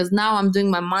know, because now I'm doing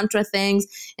my mantra things,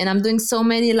 and I'm doing so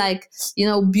many like, you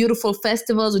know, beautiful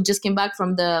festivals. We just came back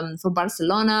for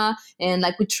Barcelona, and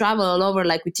like we travel all over,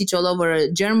 like we teach all over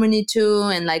Germany too.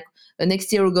 And like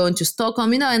next year we're going to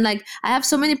Stockholm, you know, and like I have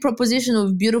so many propositions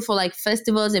of beautiful like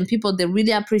festivals and people that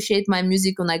really appreciate my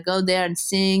music when I go there and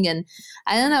sing. And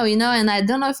I don't know, you know, and I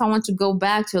don't know if I want to go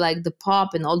back to like the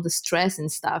pop and all the stress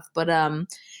and stuff. But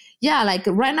yeah, like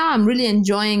right now I'm really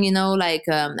enjoying, you know, like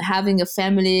having a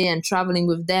family and traveling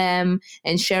with them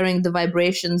and sharing the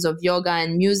vibrations of yoga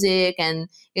and music, and,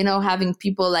 you know, having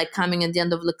people like coming at the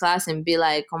end of the class and be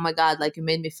like, oh my God, like you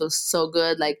made me feel so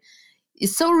good. Like,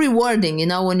 it's so rewarding, you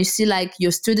know, when you see like your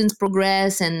students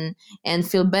progress and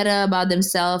feel better about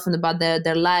themselves and about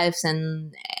their lives,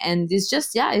 and it's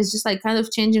just, yeah, it's just like kind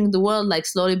of changing the world like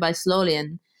slowly by slowly.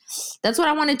 And that's what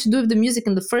I wanted to do with the music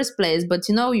in the first place. But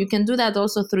you know, you can do that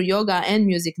also through yoga and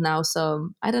music now.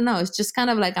 So I don't know, it's just kind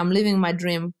of like I'm living my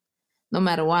dream no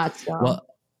matter what. So. Well,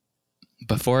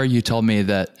 before you told me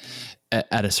that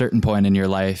at a certain point in your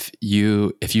life,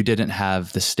 if you didn't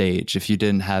have the stage, if you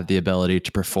didn't have the ability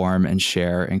to perform and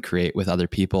share and create with other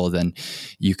people, then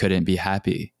you couldn't be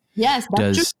happy. Yes.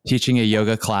 Does true. Teaching a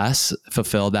yoga class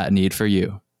fulfill that need for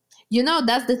you? You know,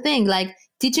 that's the thing. Like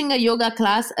teaching a yoga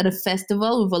class at a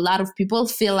festival with a lot of people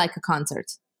feel like a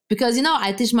concert, because, you know,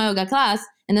 I teach my yoga class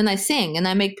and then I sing and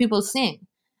I make people sing.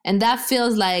 And that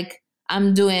feels like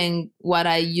I'm doing what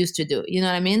I used to do. You know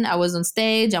what I mean? I was on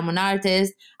stage, I'm an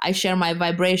artist, I share my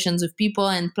vibrations with people,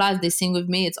 and plus they sing with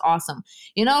me. It's awesome.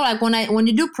 You know, like when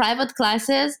you do private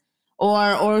classes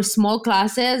or small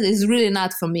classes, it's really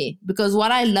not for me, because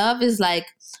what I love is like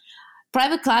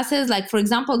private classes. Like, for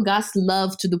example, Gus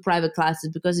loves to do private classes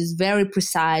because it's very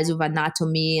precise with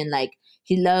anatomy, and like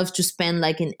he loves to spend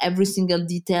like in every single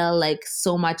detail, like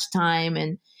so much time.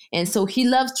 And so he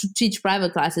loves to teach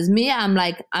private classes. Me,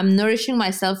 I'm nourishing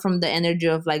myself from the energy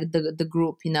of like the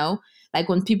group, you know, like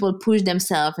when people push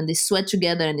themselves and they sweat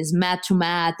together and it's mat to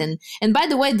mat. And by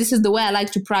the way, this is the way I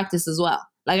like to practice as well.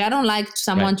 Like I don't like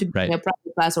someone to give me a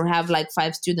private class or have like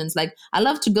 5 students. Like I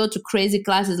love to go to crazy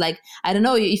classes. Like I don't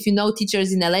know if you know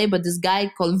teachers in LA, but this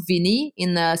guy called Vinny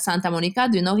in Santa Monica.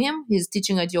 Do you know him? He's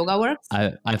teaching at Yoga Works.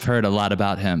 I've heard a lot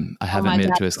about him. I haven't made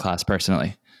it to his class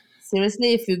personally.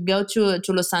 Seriously, if you go to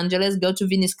Los Angeles, go to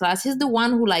Vinny's class. He's the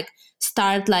one who like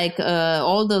start like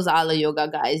all those other yoga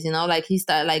guys. You know, like he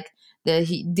started like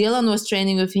Dylan was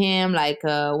training with him. Like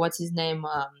what's his name?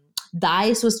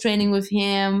 Dice was training with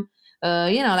him.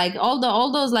 You know, like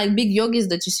all those like big yogis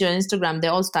that you see on Instagram, they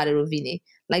all started with Vinny.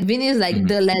 Like Vinny is like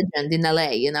the legend in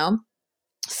LA, you know?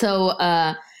 So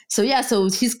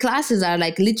his classes are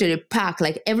like literally packed,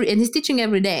 like and he's teaching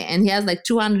every day, and he has like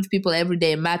 200 people every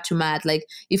day, mat to mat. Like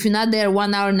if you're not there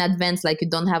 1 hour in advance, like you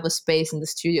don't have a space in the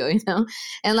studio, you know?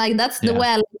 And like, that's the way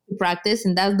I like to practice.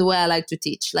 And that's the way I like to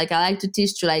teach. Like I like to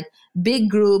teach to like big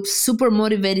groups, super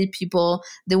motivated people.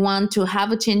 They want to have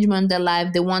a change in their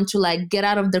life. They want to like get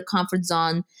out of their comfort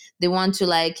zone. They want to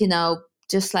like, you know,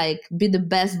 just like be the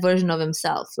best version of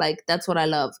himself. Like that's what I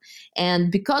love.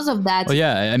 And because of that. Well,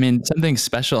 yeah, I mean, something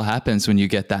special happens when you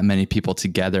get that many people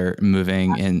together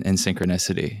moving in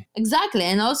synchronicity. Exactly.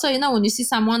 And also, you know, when you see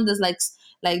someone that's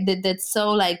that's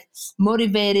so like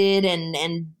motivated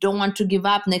and don't want to give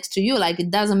up next to you, like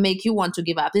it doesn't make you want to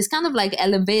give up. It's kind of like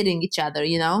elevating each other,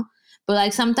 you know? But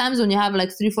like sometimes when you have like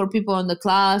 3-4 people in the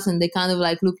class and they kind of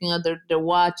like looking at their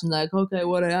watch and like, okay,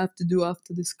 what I have to do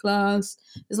after this class,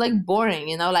 it's like boring,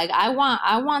 you know? Like I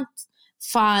want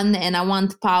fun and I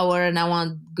want power and I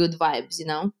want good vibes, you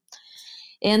know?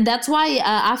 And that's why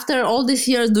after all these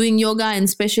years doing yoga, and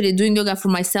especially doing yoga for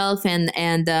myself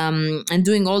and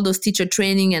doing all those teacher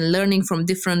training and learning from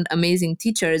different amazing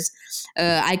teachers,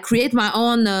 I create my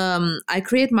own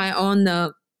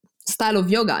style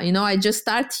of yoga. You know, I just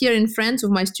start here in France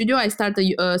with my studio. I start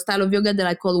a style of yoga that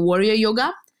I call warrior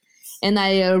yoga, and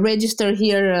I register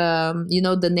here, you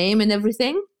know, the name and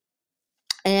everything.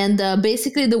 And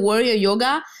basically the warrior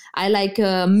yoga, I like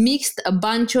mixed a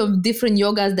bunch of different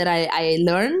yogas that I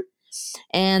learn.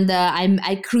 And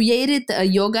I created a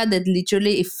yoga that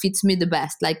literally it fits me the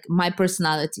best, like my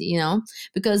personality, you know,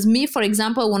 because me, for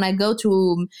example, when I go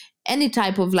to any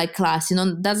type of like class, you know,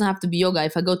 it doesn't have to be yoga.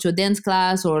 If I go to a dance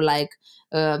class or like,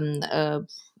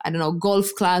 I don't know,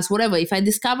 golf class, whatever, if I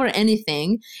discover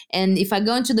anything and if I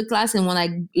go into the class and when I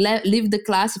leave the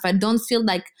class, if I don't feel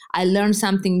like I learned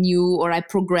something new or I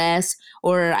progress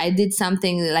or I did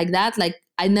something like that, like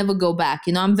I never go back.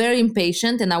 You know, I'm very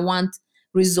impatient and I want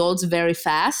results very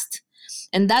fast.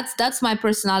 And that's my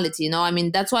personality, you know. I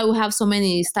mean, that's why we have so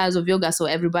many styles of yoga, so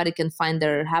everybody can find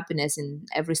their happiness in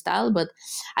every style. But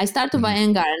I start with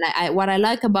Iyengar, and what I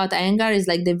like about Iyengar is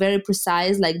like they're very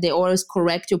precise. Like they always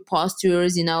correct your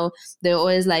postures, you know. They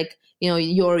always like, you know,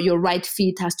 your right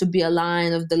feet has to be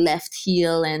aligned with the left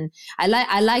heel, and I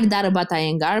like that about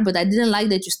Iyengar. But I didn't like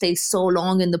that you stay so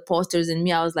long in the postures, and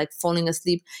me, I was like falling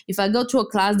asleep. If I go to a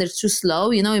class that's too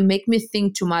slow, you know, it make me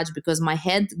think too much because my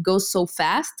head goes so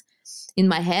fast. In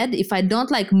my head, if I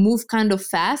don't like move kind of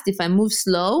fast, if I move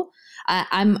slow,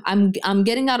 I'm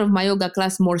getting out of my yoga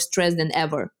class more stressed than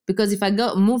ever, because if I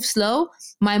go move slow,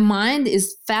 my mind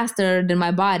is faster than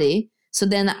my body. So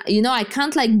then, you know, I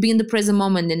can't like be in the present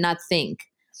moment and not think.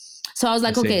 So I was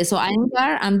like, okay, so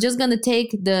Iyengar, I'm just going to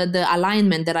take the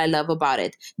alignment that I love about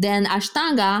it. Then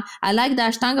Ashtanga, I like the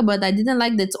Ashtanga, but I didn't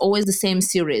like that it's always the same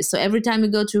series. So every time you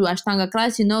go to Ashtanga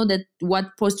class, you know that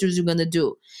what postures you're going to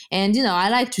do. And, you know, I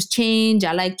like to change.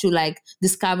 I like to like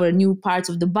discover new parts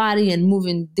of the body and move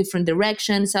in different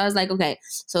directions. So I was like, okay,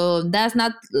 so that's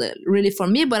not really for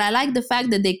me, but I like the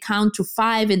fact that they count to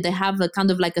 5 and they have a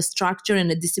kind of like a structure and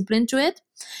a discipline to it.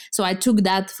 So I took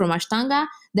that from Ashtanga.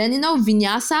 Then, you know,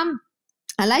 Vinyasa,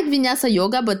 I like Vinyasa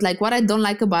yoga, but like what I don't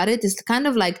like about it is kind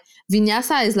of like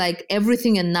Vinyasa is like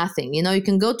everything and nothing. You know, you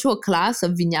can go to a class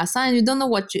of Vinyasa and you don't know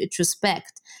what to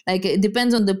expect. Like it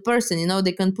depends on the person, you know,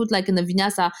 they can put like in a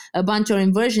Vinyasa a bunch of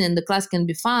inversion and the class can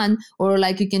be fun, or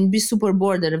like you can be super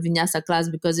bored at a Vinyasa class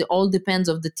because it all depends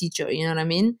of the teacher, you know what I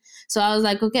mean? So I was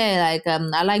like, okay, like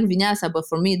I like Vinyasa, but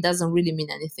for me it doesn't really mean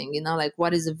anything, you know, like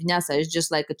what is a Vinyasa? It's just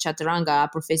like a Chaturanga,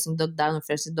 upper facing dog, down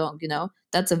facing dog, you know,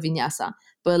 that's a Vinyasa.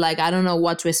 But like I don't know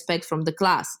what to expect from the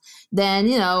class. Then,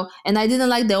 you know, and I didn't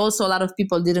like that also a lot of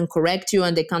people didn't correct you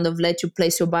and they kind of let you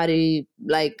place your body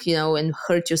like, you know, and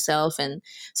hurt yourself. And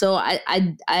so I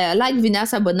like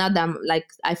Vinyasa, but not that like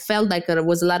I felt like there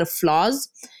was a lot of flaws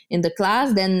in the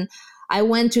class. Then I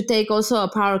went to take also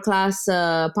a power class,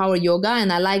 power yoga,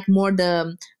 and I like more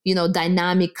the, you know,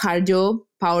 dynamic cardio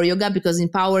power yoga, because in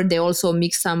power they also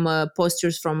mix some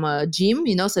postures from gym,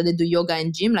 so they do yoga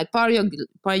in gym. Like power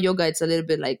yoga, it's a little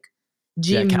bit like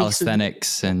gym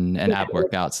calisthenics and ab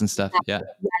workouts and stuff. Yeah,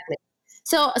 exactly.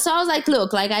 So I was like,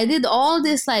 look, like I did all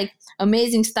this like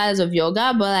amazing styles of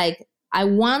yoga, but like I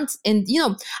want, and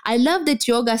I love that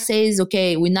yoga says,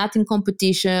 okay, we're not in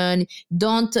competition.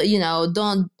 Don't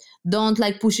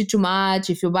like push it too much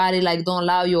if your body like don't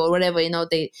allow you or whatever.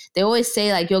 They always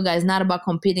say like yoga is not about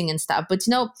competing and stuff. But it's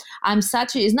not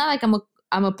like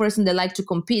I'm a person that like to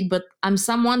compete, but I'm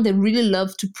someone that really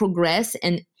loves to progress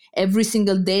and every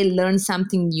single day learn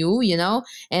something new,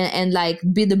 and like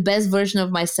be the best version of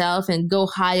myself and go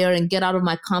higher and get out of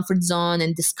my comfort zone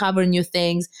and discover new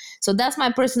things. So that's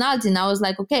my personality. And I was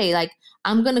like, okay, like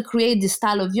I'm going to create this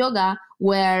style of yoga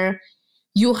where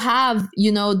you have,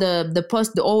 the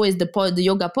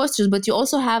yoga postures, but you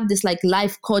also have this like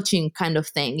life coaching kind of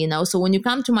thing, So when you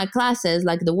come to my classes,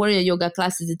 like the warrior yoga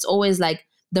classes, it's always like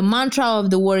the mantra of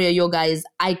the warrior yoga is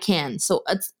I can. So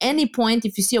at any point,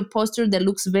 if you see a posture that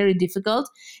looks very difficult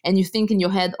and you think in your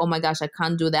head, oh my gosh, I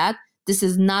can't do that, this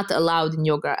is not allowed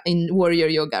in warrior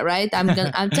yoga, right? I'm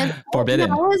telling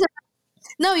forbidden. I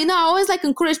always like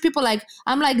encourage people, like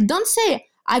I'm like, don't say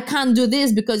I can't do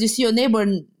this because you see your neighbor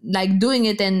like doing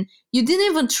it and you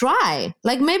didn't even try.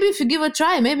 Like maybe if you give a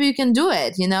try, maybe you can do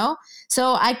it,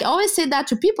 So I always say that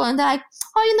to people and they're like,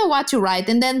 oh, you know what, you're right.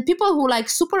 And then people who like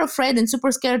super afraid and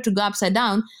super scared to go upside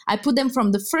down, I put them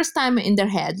from the first time in their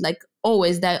head, like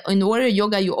always, that in warrior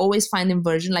yoga, you always find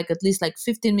inversion, like at least like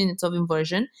 15 minutes of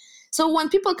inversion. So when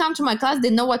people come to my class, they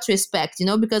know what to expect,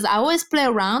 because I always play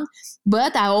around,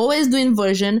 but I always do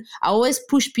inversion. I always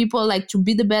push people like to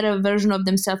be the better version of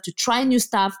themselves, to try new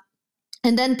stuff.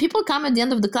 And then people come at the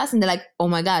end of the class and they're like, oh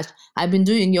my gosh, I've been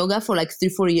doing yoga for like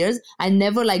 3-4 years. I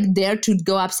never like dare to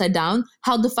go upside down.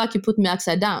 How the fuck you put me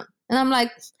upside down? And I'm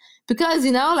like, because,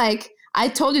 like I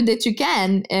told you that you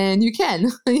can and you can,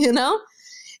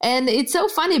 And it's so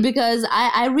funny because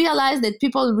I realized that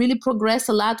people really progress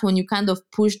a lot when you kind of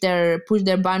push their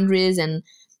boundaries and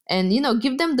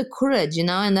give them the courage,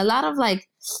 and a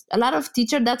lot of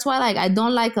teachers, that's why like I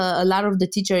don't like a lot of the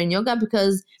teacher in yoga,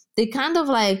 because they kind of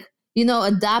like,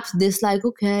 adapt this like,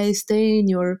 okay, stay in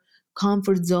your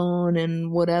comfort zone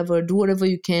and whatever, do whatever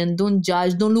you can, don't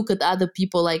judge, don't look at other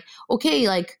people, like, okay,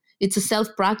 like it's a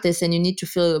self-practice and you need to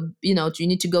feel, you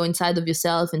need to go inside of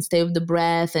yourself and stay with the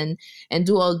breath and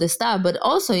do all this stuff. But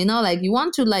also, like you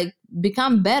want to like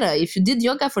become better. If you did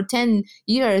yoga for 10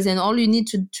 years and all you need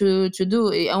to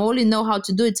do, all you know how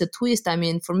to do, it's a twist. I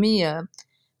mean, for me,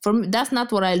 that's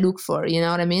not what I look for. You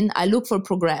know what I mean? I look for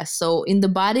progress. So in the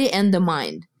body and the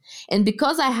mind. And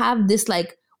because I have this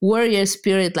like warrior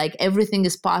spirit, like everything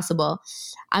is possible,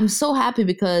 I'm so happy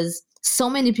because so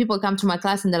many people come to my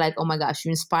class and they're like, oh my gosh,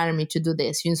 you inspire me to do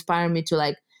this. You inspire me to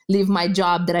like leave my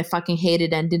job that I fucking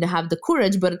hated and didn't have the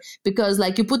courage. But because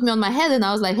like you put me on my head and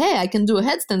I was like, hey, I can do a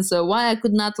headstand. So why I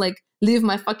could not like leave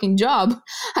my fucking job?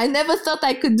 I never thought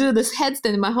I could do this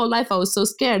headstand in my whole life. I was so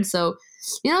scared. So,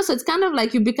 so it's kind of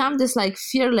like you become this like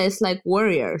fearless like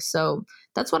warrior. So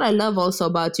that's what I love also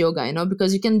about yoga,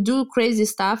 because you can do crazy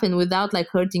stuff and without like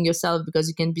hurting yourself, because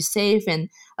you can be safe and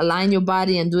align your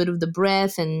body and do it with the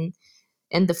breath and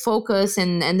the focus.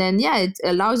 And then, yeah, it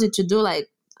allows you to do like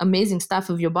amazing stuff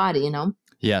with your body,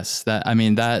 Yes.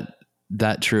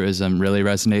 That truism really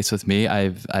resonates with me.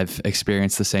 I've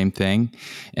experienced the same thing.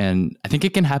 And I think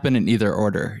it can happen in either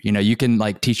order. You can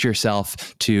like teach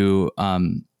yourself to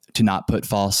not put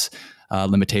false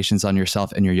limitations on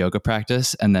yourself in your yoga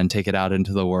practice and then take it out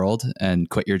into the world and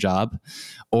quit your job.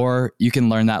 Or you can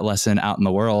learn that lesson out in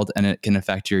the world and it can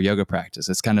affect your yoga practice.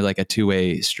 It's kind of like a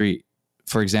two-way street.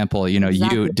 For example,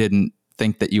 exactly. You didn't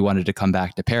think that you wanted to come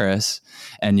back to Paris,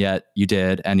 and yet you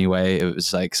did anyway. It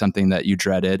was like something that you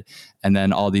dreaded. And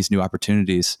then all these new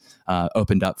opportunities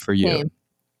opened up for you. Okay.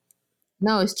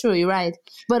 No, it's true. You're right.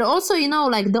 But also,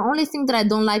 like the only thing that I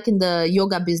don't like in the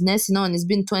yoga business, and it's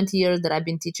been 20 years that I've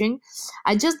been teaching,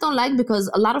 I just don't like because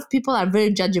a lot of people are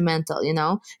very judgmental,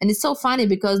 and it's so funny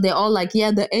because they're all like, yeah,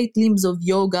 the 8 limbs of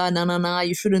yoga, no,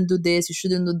 you shouldn't do this, you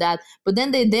shouldn't do that. But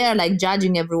then they're like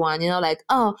judging everyone, like,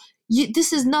 oh,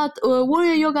 this is not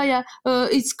warrior yoga, yeah,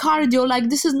 it's cardio, like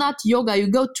this is not yoga, you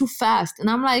go too fast. And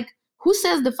I'm like, who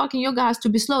says the fucking yoga has to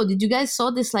be slow? Did you guys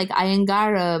saw this like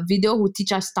Iyengar video who teach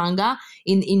Ashtanga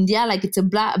in India? Like it's a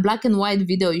black and white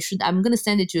video. I'm going to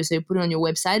send it to you so you put it on your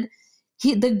website.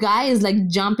 The guy is like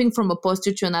jumping from a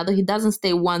posture to another. He doesn't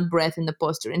stay one breath in the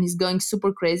posture and he's going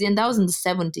super crazy. And that was in the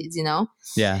 70s,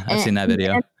 Yeah, I've seen that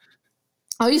video.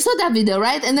 Oh, you saw that video,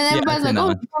 right? And then everybody's like,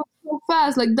 oh, so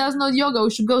fast. Like that's not yoga. We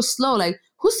should go slow. Like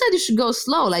who said you should go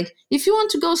slow? Like, if you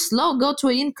want to go slow, go to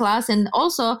an in class. And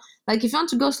also, like, if you want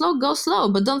to go slow,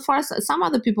 but don't force. Some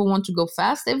other people want to go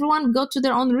fast. Everyone go to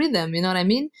their own rhythm. You know what I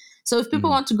mean? So if people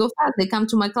want to go fast, they come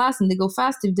to my class and they go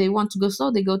fast. If they want to go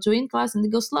slow, they go to in class and they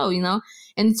go slow, you know?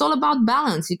 And it's all about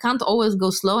balance. You can't always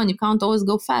go slow and you can't always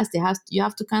go fast. You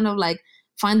have to kind of like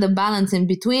find the balance in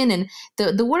between. And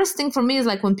the worst thing for me is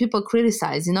like when people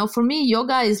criticize, you know, for me,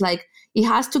 yoga is like, it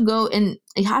has to go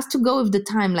with the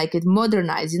time, like it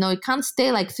modernized, you know, it can't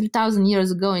stay like 3,000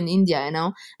 years ago in India, you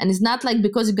know, and it's not like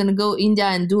because you're going to go India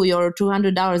and do your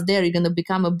 200 hours there, you're going to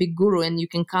become a big guru and you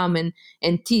can come and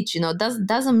teach, you know,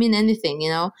 doesn't mean anything, you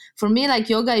know. For me, like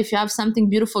yoga, if you have something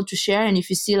beautiful to share and if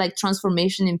you see like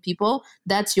transformation in people,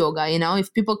 that's yoga, you know.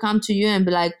 If people come to you and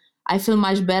be like, I feel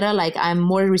much better, like I'm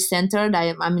more recentered,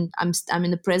 I'm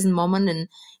in the present moment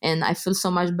and I feel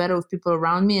so much better with people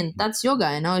around me, and that's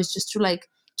yoga, you know. It's just to like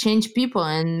change people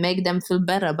and make them feel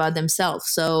better about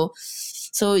themselves. So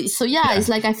yeah, it's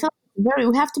like I feel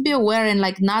we have to be aware and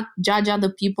like not judge other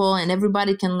people, and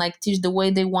everybody can like teach the way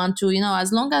they want to, you know,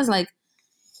 as long as like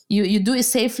you do it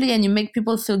safely and you make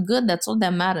people feel good, that's all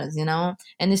that matters, you know.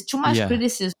 And it's too much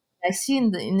criticism I see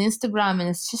in Instagram, and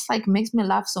it's just like makes me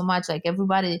laugh so much. Like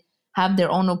everybody have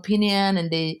their own opinion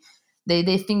and they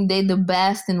think they're the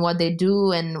best in what they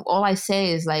do, and all I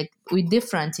say is like we're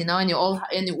different, you know, and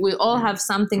we all have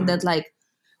something that like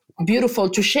beautiful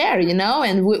to share, you know,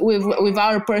 and with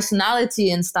our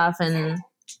personality and stuff. And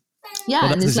yeah, well,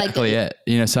 that's and it's exactly like it.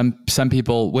 You know, some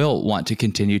people will want to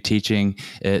continue teaching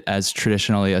it as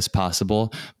traditionally as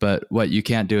possible, but what you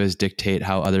can't do is dictate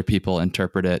how other people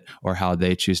interpret it or how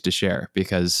they choose to share,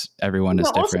 because everyone is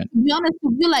different. Also, to be honest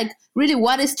with you, like really,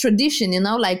 what is tradition? You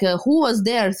know, like who was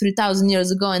there 3,000 years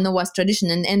ago and know what's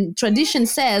tradition? And tradition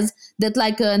says that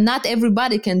like not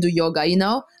everybody can do yoga. You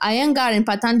know, Iyengar and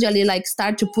Patanjali like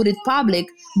start to put it public,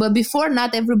 but before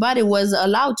not everybody was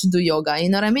allowed to do yoga. You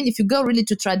know what I mean? If you go really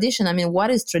to tradition, I mean, what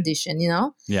is tradition? You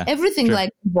know, everything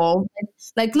like evolved.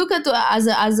 Like look at as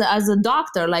a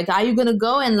doctor. Like, are you gonna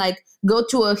go and like go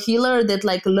to a healer that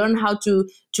like learn how to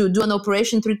do an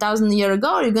operation 3,000 years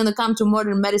ago, or you're gonna come to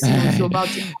modern medicine and you're about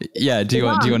to yeah, do you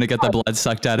want to get the blood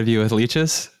sucked out of you with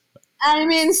leeches? I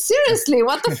mean, seriously,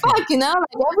 what the fuck, you know?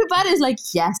 Like everybody's like,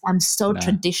 yes, I'm so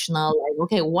traditional. Like,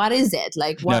 okay, what is it?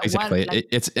 Like, what? No, exactly. What, like,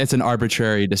 it's an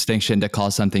arbitrary distinction to call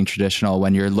something traditional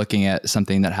when you're looking at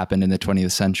something that happened in the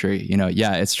 20th century. You know,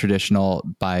 yeah, it's traditional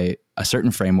by a certain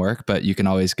framework, but you can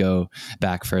always go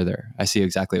back further. I see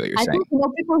exactly what you're saying. I think, you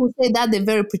know, people who say that, they're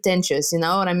very pretentious. You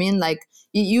know what I mean? Like,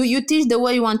 you teach the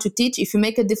way you want to teach. If you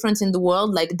make a difference in the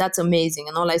world, like that's amazing.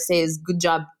 And all I say is good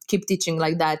job. Keep teaching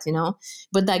like that, you know,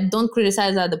 but like don't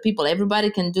criticize other people. Everybody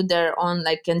can do their own,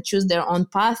 like can choose their own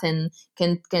path and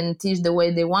can teach the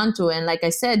way they want to. And like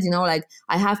I said, you know, like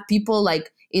I have people like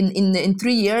in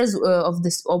 3 years of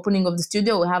this opening of the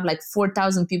studio, we have like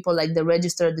 4,000 people like they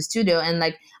register at the studio, and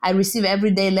like I receive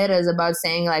everyday letters about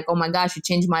saying like, oh my gosh, you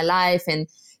changed my life, and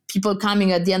people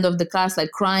coming at the end of the class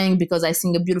like crying because I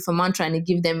sing a beautiful mantra and it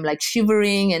give them like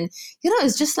shivering. And you know,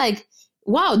 it's just like,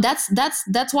 wow,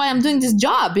 that's why I'm doing this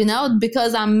job, you know,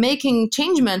 because I'm making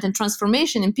changement and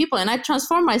transformation in people, and I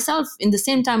transform myself in the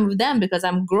same time with them because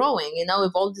I'm growing, you know,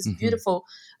 with all this beautiful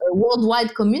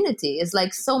worldwide community. It's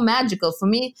like so magical for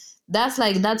me. That's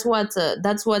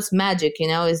what's magic, you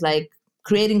know, is like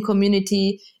creating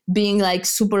community, being like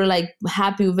super like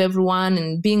happy with everyone,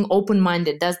 and being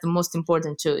open-minded. That's the most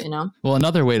important too, you know. Well,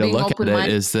 another way to look at it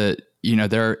is that, you know,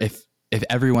 if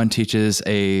everyone teaches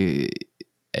an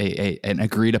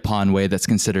agreed upon way that's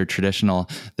considered traditional,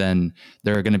 then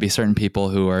there are going to be certain people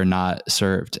who are not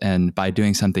served. And by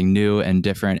doing something new and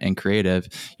different and creative,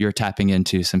 you're tapping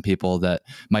into some people that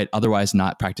might otherwise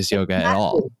not practice yoga at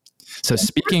all. So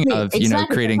speaking of, you know,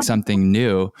 creating something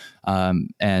new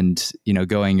and, you know,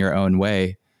 going your own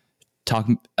way,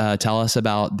 tell us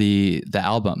about the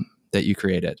album that you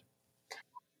created.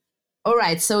 All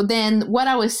right. So then what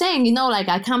I was saying, you know, like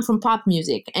I come from pop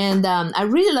music, and I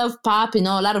really love pop. You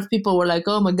know, a lot of people were like,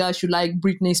 oh my gosh, you like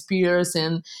Britney Spears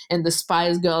and the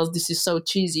Spice Girls. This is so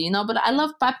cheesy, you know, but I love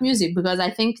pop music because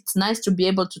I think it's nice to be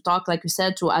able to talk, like you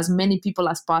said, to as many people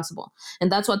as possible.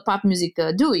 And that's what pop music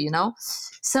do, you know.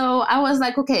 So I was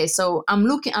like, okay, so I'm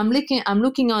looking on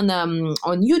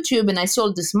YouTube, and I saw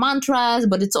all these mantras,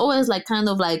 but it's always like kind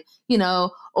of like, you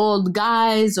know, old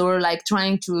guys or like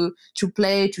trying to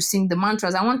sing the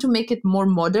mantras. I want to make it more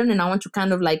modern, and I want to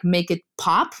kind of like make it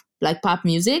pop, like pop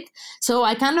music. So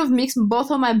I kind of mixed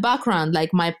both of my background,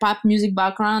 like my pop music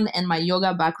background and my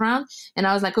yoga background. And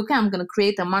I was like, okay, I'm going to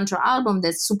create a mantra album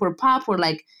that's super pop, or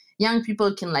like, young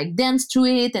people can like dance to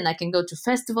it, and I can go to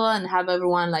festival and have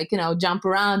everyone like, jump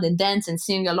around and dance and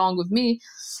sing along with me.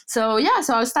 So yeah,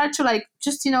 so I start to like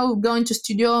just, go into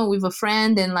studio with a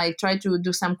friend and like try to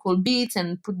do some cool beats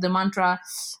and put the mantra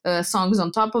songs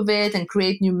on top of it and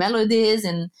create new melodies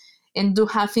and do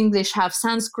half English, half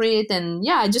Sanskrit. And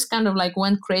yeah, I just kind of like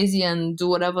went crazy and do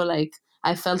whatever like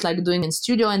I felt like doing in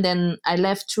studio. And then I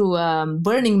left to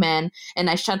Burning Man, and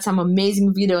I shot some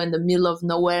amazing video in the middle of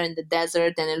nowhere in the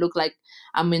desert, and it looked like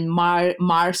I'm in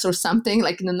Mars or something,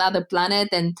 like in another planet.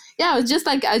 And yeah, I was just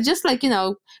like,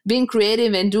 being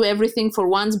creative and do everything for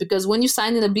once, because when you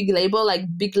sign in a big label, like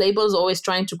big labels always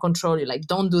trying to control you, like,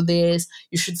 don't do this,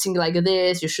 you should sing like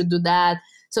this, you should do that.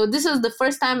 So this is the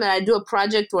first time that I do a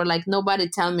project where like nobody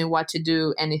tell me what to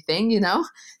do anything,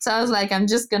 So I was like, I'm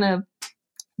just gonna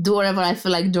do whatever I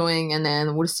feel like doing, and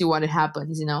then we'll see what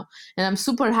happens, And I'm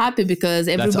super happy because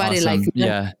everybody That's awesome. like,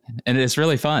 yeah, and it's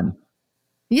really fun.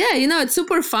 Yeah, it's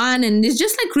super fun, and it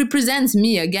just like represents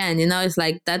me again. It's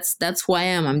like that's who I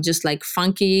am. I'm just like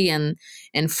funky and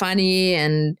funny,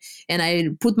 and I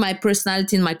put my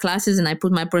personality in my classes, and I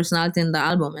put my personality in the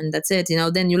album, and that's it.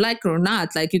 Then you like it or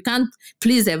not, like you can't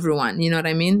please everyone. You know what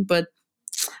I mean? But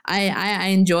I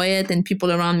enjoy it, and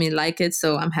people around me like it,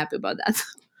 so I'm happy about that.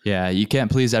 Yeah, you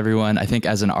can't please everyone. I think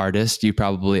as an artist, you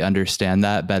probably understand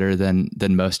that better than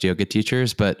most yoga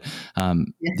teachers. But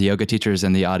the yoga teachers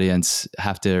and the audience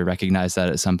have to recognize that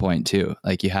at some point too.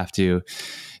 Like you have to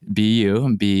be you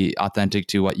and be authentic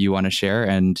to what you want to share.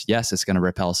 And yes, it's going to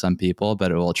repel some people,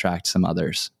 but it will attract some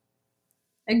others.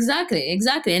 Exactly.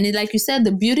 And like you said,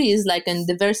 the beauty is like in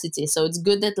diversity. So it's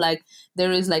good that like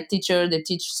there is like teacher that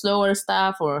teach slower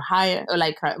stuff or higher, or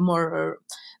like more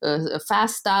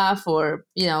fast stuff, or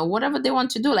whatever they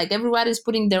want to do. Like everybody's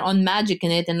putting their own magic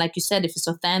in it, and like you said, if it's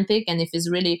authentic and if it's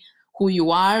really who you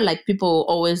are, like people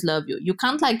always love you. You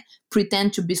can't like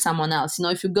pretend to be someone else.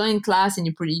 If you go in class and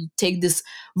you take this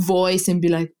voice and be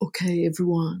like, okay,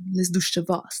 everyone, let's do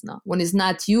Shavasana, when it's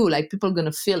not you, like people are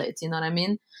gonna feel it. You know what I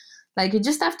mean? Like you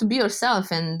just have to be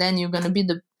yourself, and then you're gonna be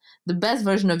the best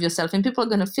version of yourself, and people are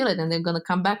gonna feel it, and they're gonna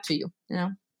come back to you.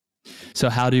 So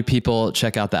how do people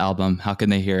check out the album? How can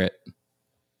they hear it?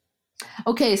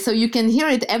 Okay, so you can hear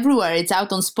it everywhere. It's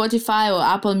out on Spotify or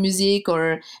Apple Music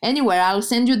or anywhere. I'll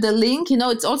send you the link.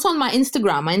 It's also on my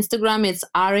Instagram. My Instagram is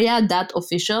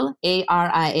aria.official,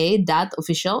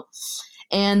 ARIA.official.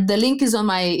 And the link is on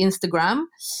my Instagram,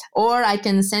 or I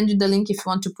can send you the link if you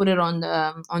want to put it on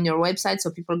your website, so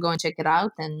people go and check it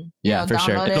out and for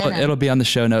sure. It'll be on the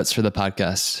show notes for the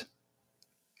podcast.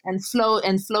 And flow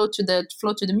to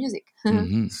the music.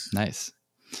 Mm-hmm. Nice.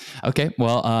 Okay.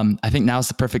 Well, I think now's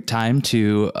the perfect time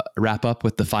to wrap up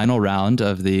with the final round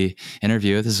of the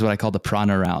interview. This is what I call the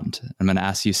prana round. I'm going to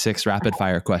ask you 6 rapid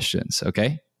fire questions.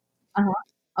 Okay.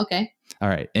 Okay. All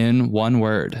right. In one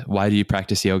word, why do you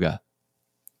practice yoga?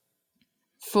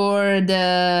 For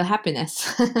the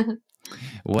happiness.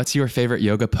 What's your favorite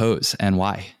yoga pose and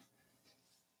why?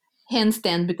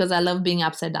 Handstand, because I love being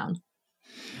upside down.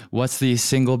 What's the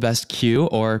single best cue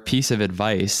or piece of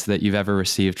advice that you've ever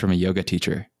received from a yoga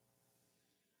teacher?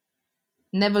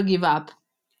 Never give up.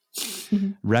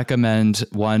 Recommend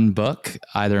one book,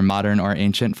 either modern or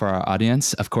ancient, for our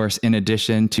audience. Of course, in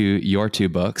addition to your 2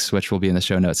 books, which will be in the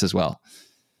show notes as well.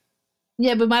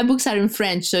 Yeah, but my books are in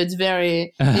French, so it's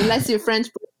very, unless you're French,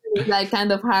 it's like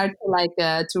kind of hard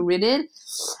to read it.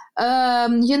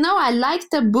 I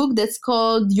liked a book that's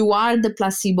called You Are the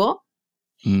Placebo.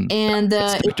 And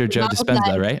it's Dr. Joe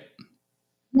Dispenza, right?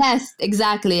 Yes,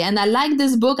 exactly. And I like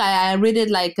this book. I read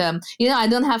it like, I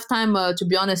don't have time, to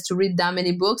be honest, to read that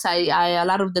many books. I a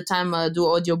lot of the time do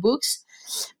audiobooks.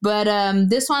 But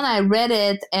this one, I read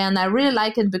it and I really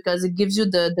like it because it gives you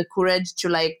the courage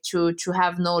to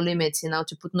have no limits,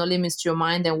 to put no limits to your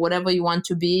mind, and whatever you want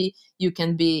to be, you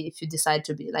can be if you decide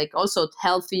to be. Like also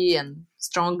healthy and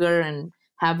stronger and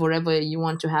have whatever you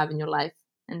want to have in your life,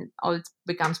 and all it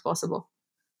becomes possible.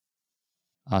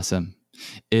 Awesome.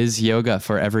 Is yoga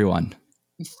for everyone?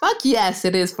 Fuck yes,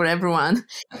 it is for everyone.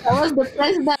 If I was the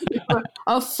president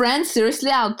of France,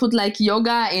 seriously, I'll put like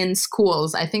yoga in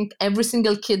schools. I think every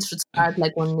single kid should start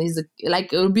it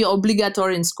will be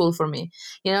obligatory in school for me.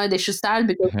 They should start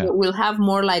because we'll have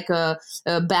more like a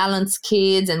balanced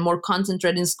kids and more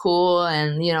concentrated in school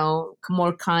and,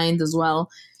 more kind as well.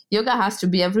 Yoga has to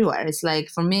be everywhere. It's like,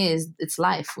 for me, it's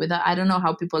life. I don't know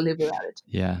how people live without it.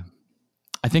 Yeah.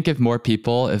 I think if more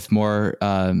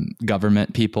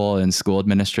government people and school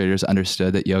administrators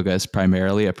understood that yoga is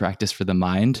primarily a practice for the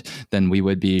mind, then we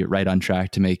would be right on track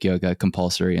to make yoga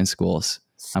compulsory in schools.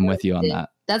 I'm with you on that.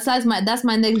 That's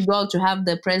my next goal, to have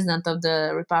the president of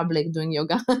the republic doing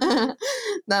yoga.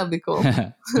 That would be cool.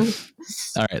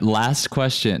 All right. Last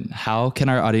question. How can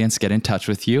our audience get in touch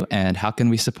with you, and how can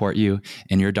we support you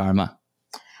in your Dharma?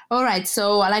 All right.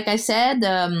 So like I said,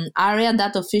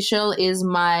 Arya.official is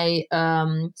my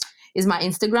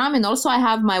Instagram. And also I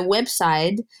have my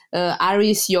website,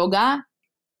 Arius Yoga,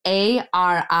 ARIUS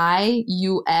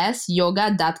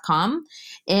yoga.com.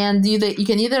 And you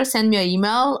can either send me an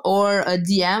email or a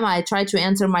DM. I try to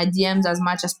answer my DMs as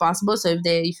much as possible. So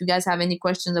if you guys have any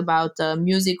questions about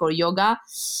music or yoga,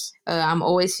 I'm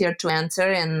always here to answer,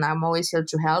 and I'm always here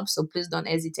to help. So please don't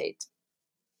hesitate.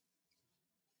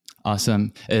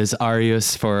 Awesome. Is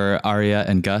Arius for Arya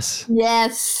and Gus?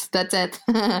 Yes, that's it.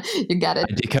 You got it.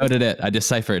 I decoded it. I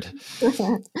deciphered.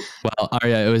 Well,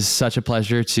 Arya, it was such a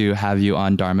pleasure to have you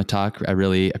on Dharma Talk. I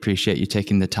really appreciate you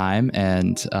taking the time,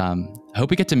 and I hope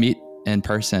we get to meet in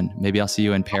person. Maybe I'll see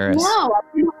you in Paris. No,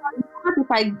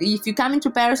 if you come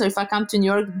into Paris, or if I come to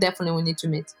New York, definitely we need to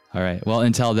meet. All right. Well,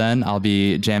 until then, I'll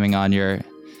be jamming on your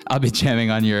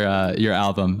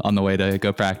album on the way to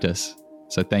go practice.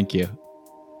 So thank you.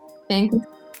 Thank you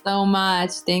so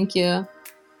much. Thank you.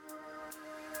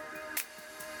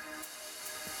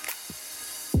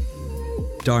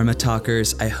 Dharma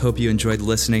Talkers, I hope you enjoyed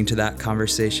listening to that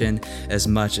conversation as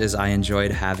much as I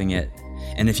enjoyed having it.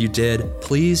 And if you did,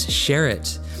 please share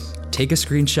it. Take a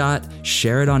screenshot,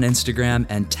 share it on Instagram,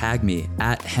 and tag me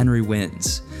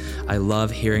 @HenryWins. I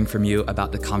love hearing from you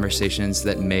about the conversations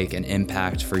that make an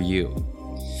impact for you.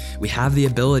 We have the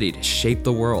ability to shape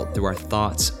the world through our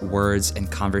thoughts, words,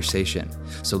 and conversation.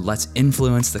 So let's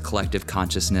influence the collective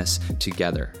consciousness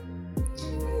together.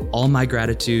 All my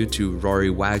gratitude to Rory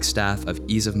Wagstaff of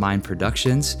Ease of Mind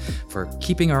Productions for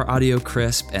keeping our audio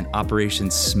crisp and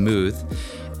operations smooth,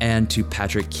 and to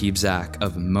Patrick Kiebzak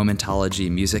of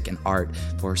Momentology Music and Art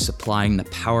for supplying the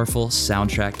powerful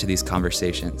soundtrack to these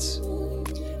conversations.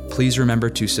 Please remember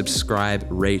to subscribe,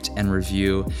 rate, and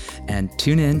review, and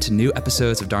tune in to new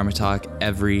episodes of Dharma Talk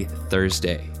every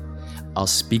Thursday. I'll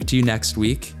speak to you next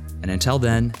week, and until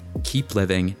then, keep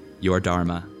living your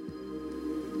Dharma.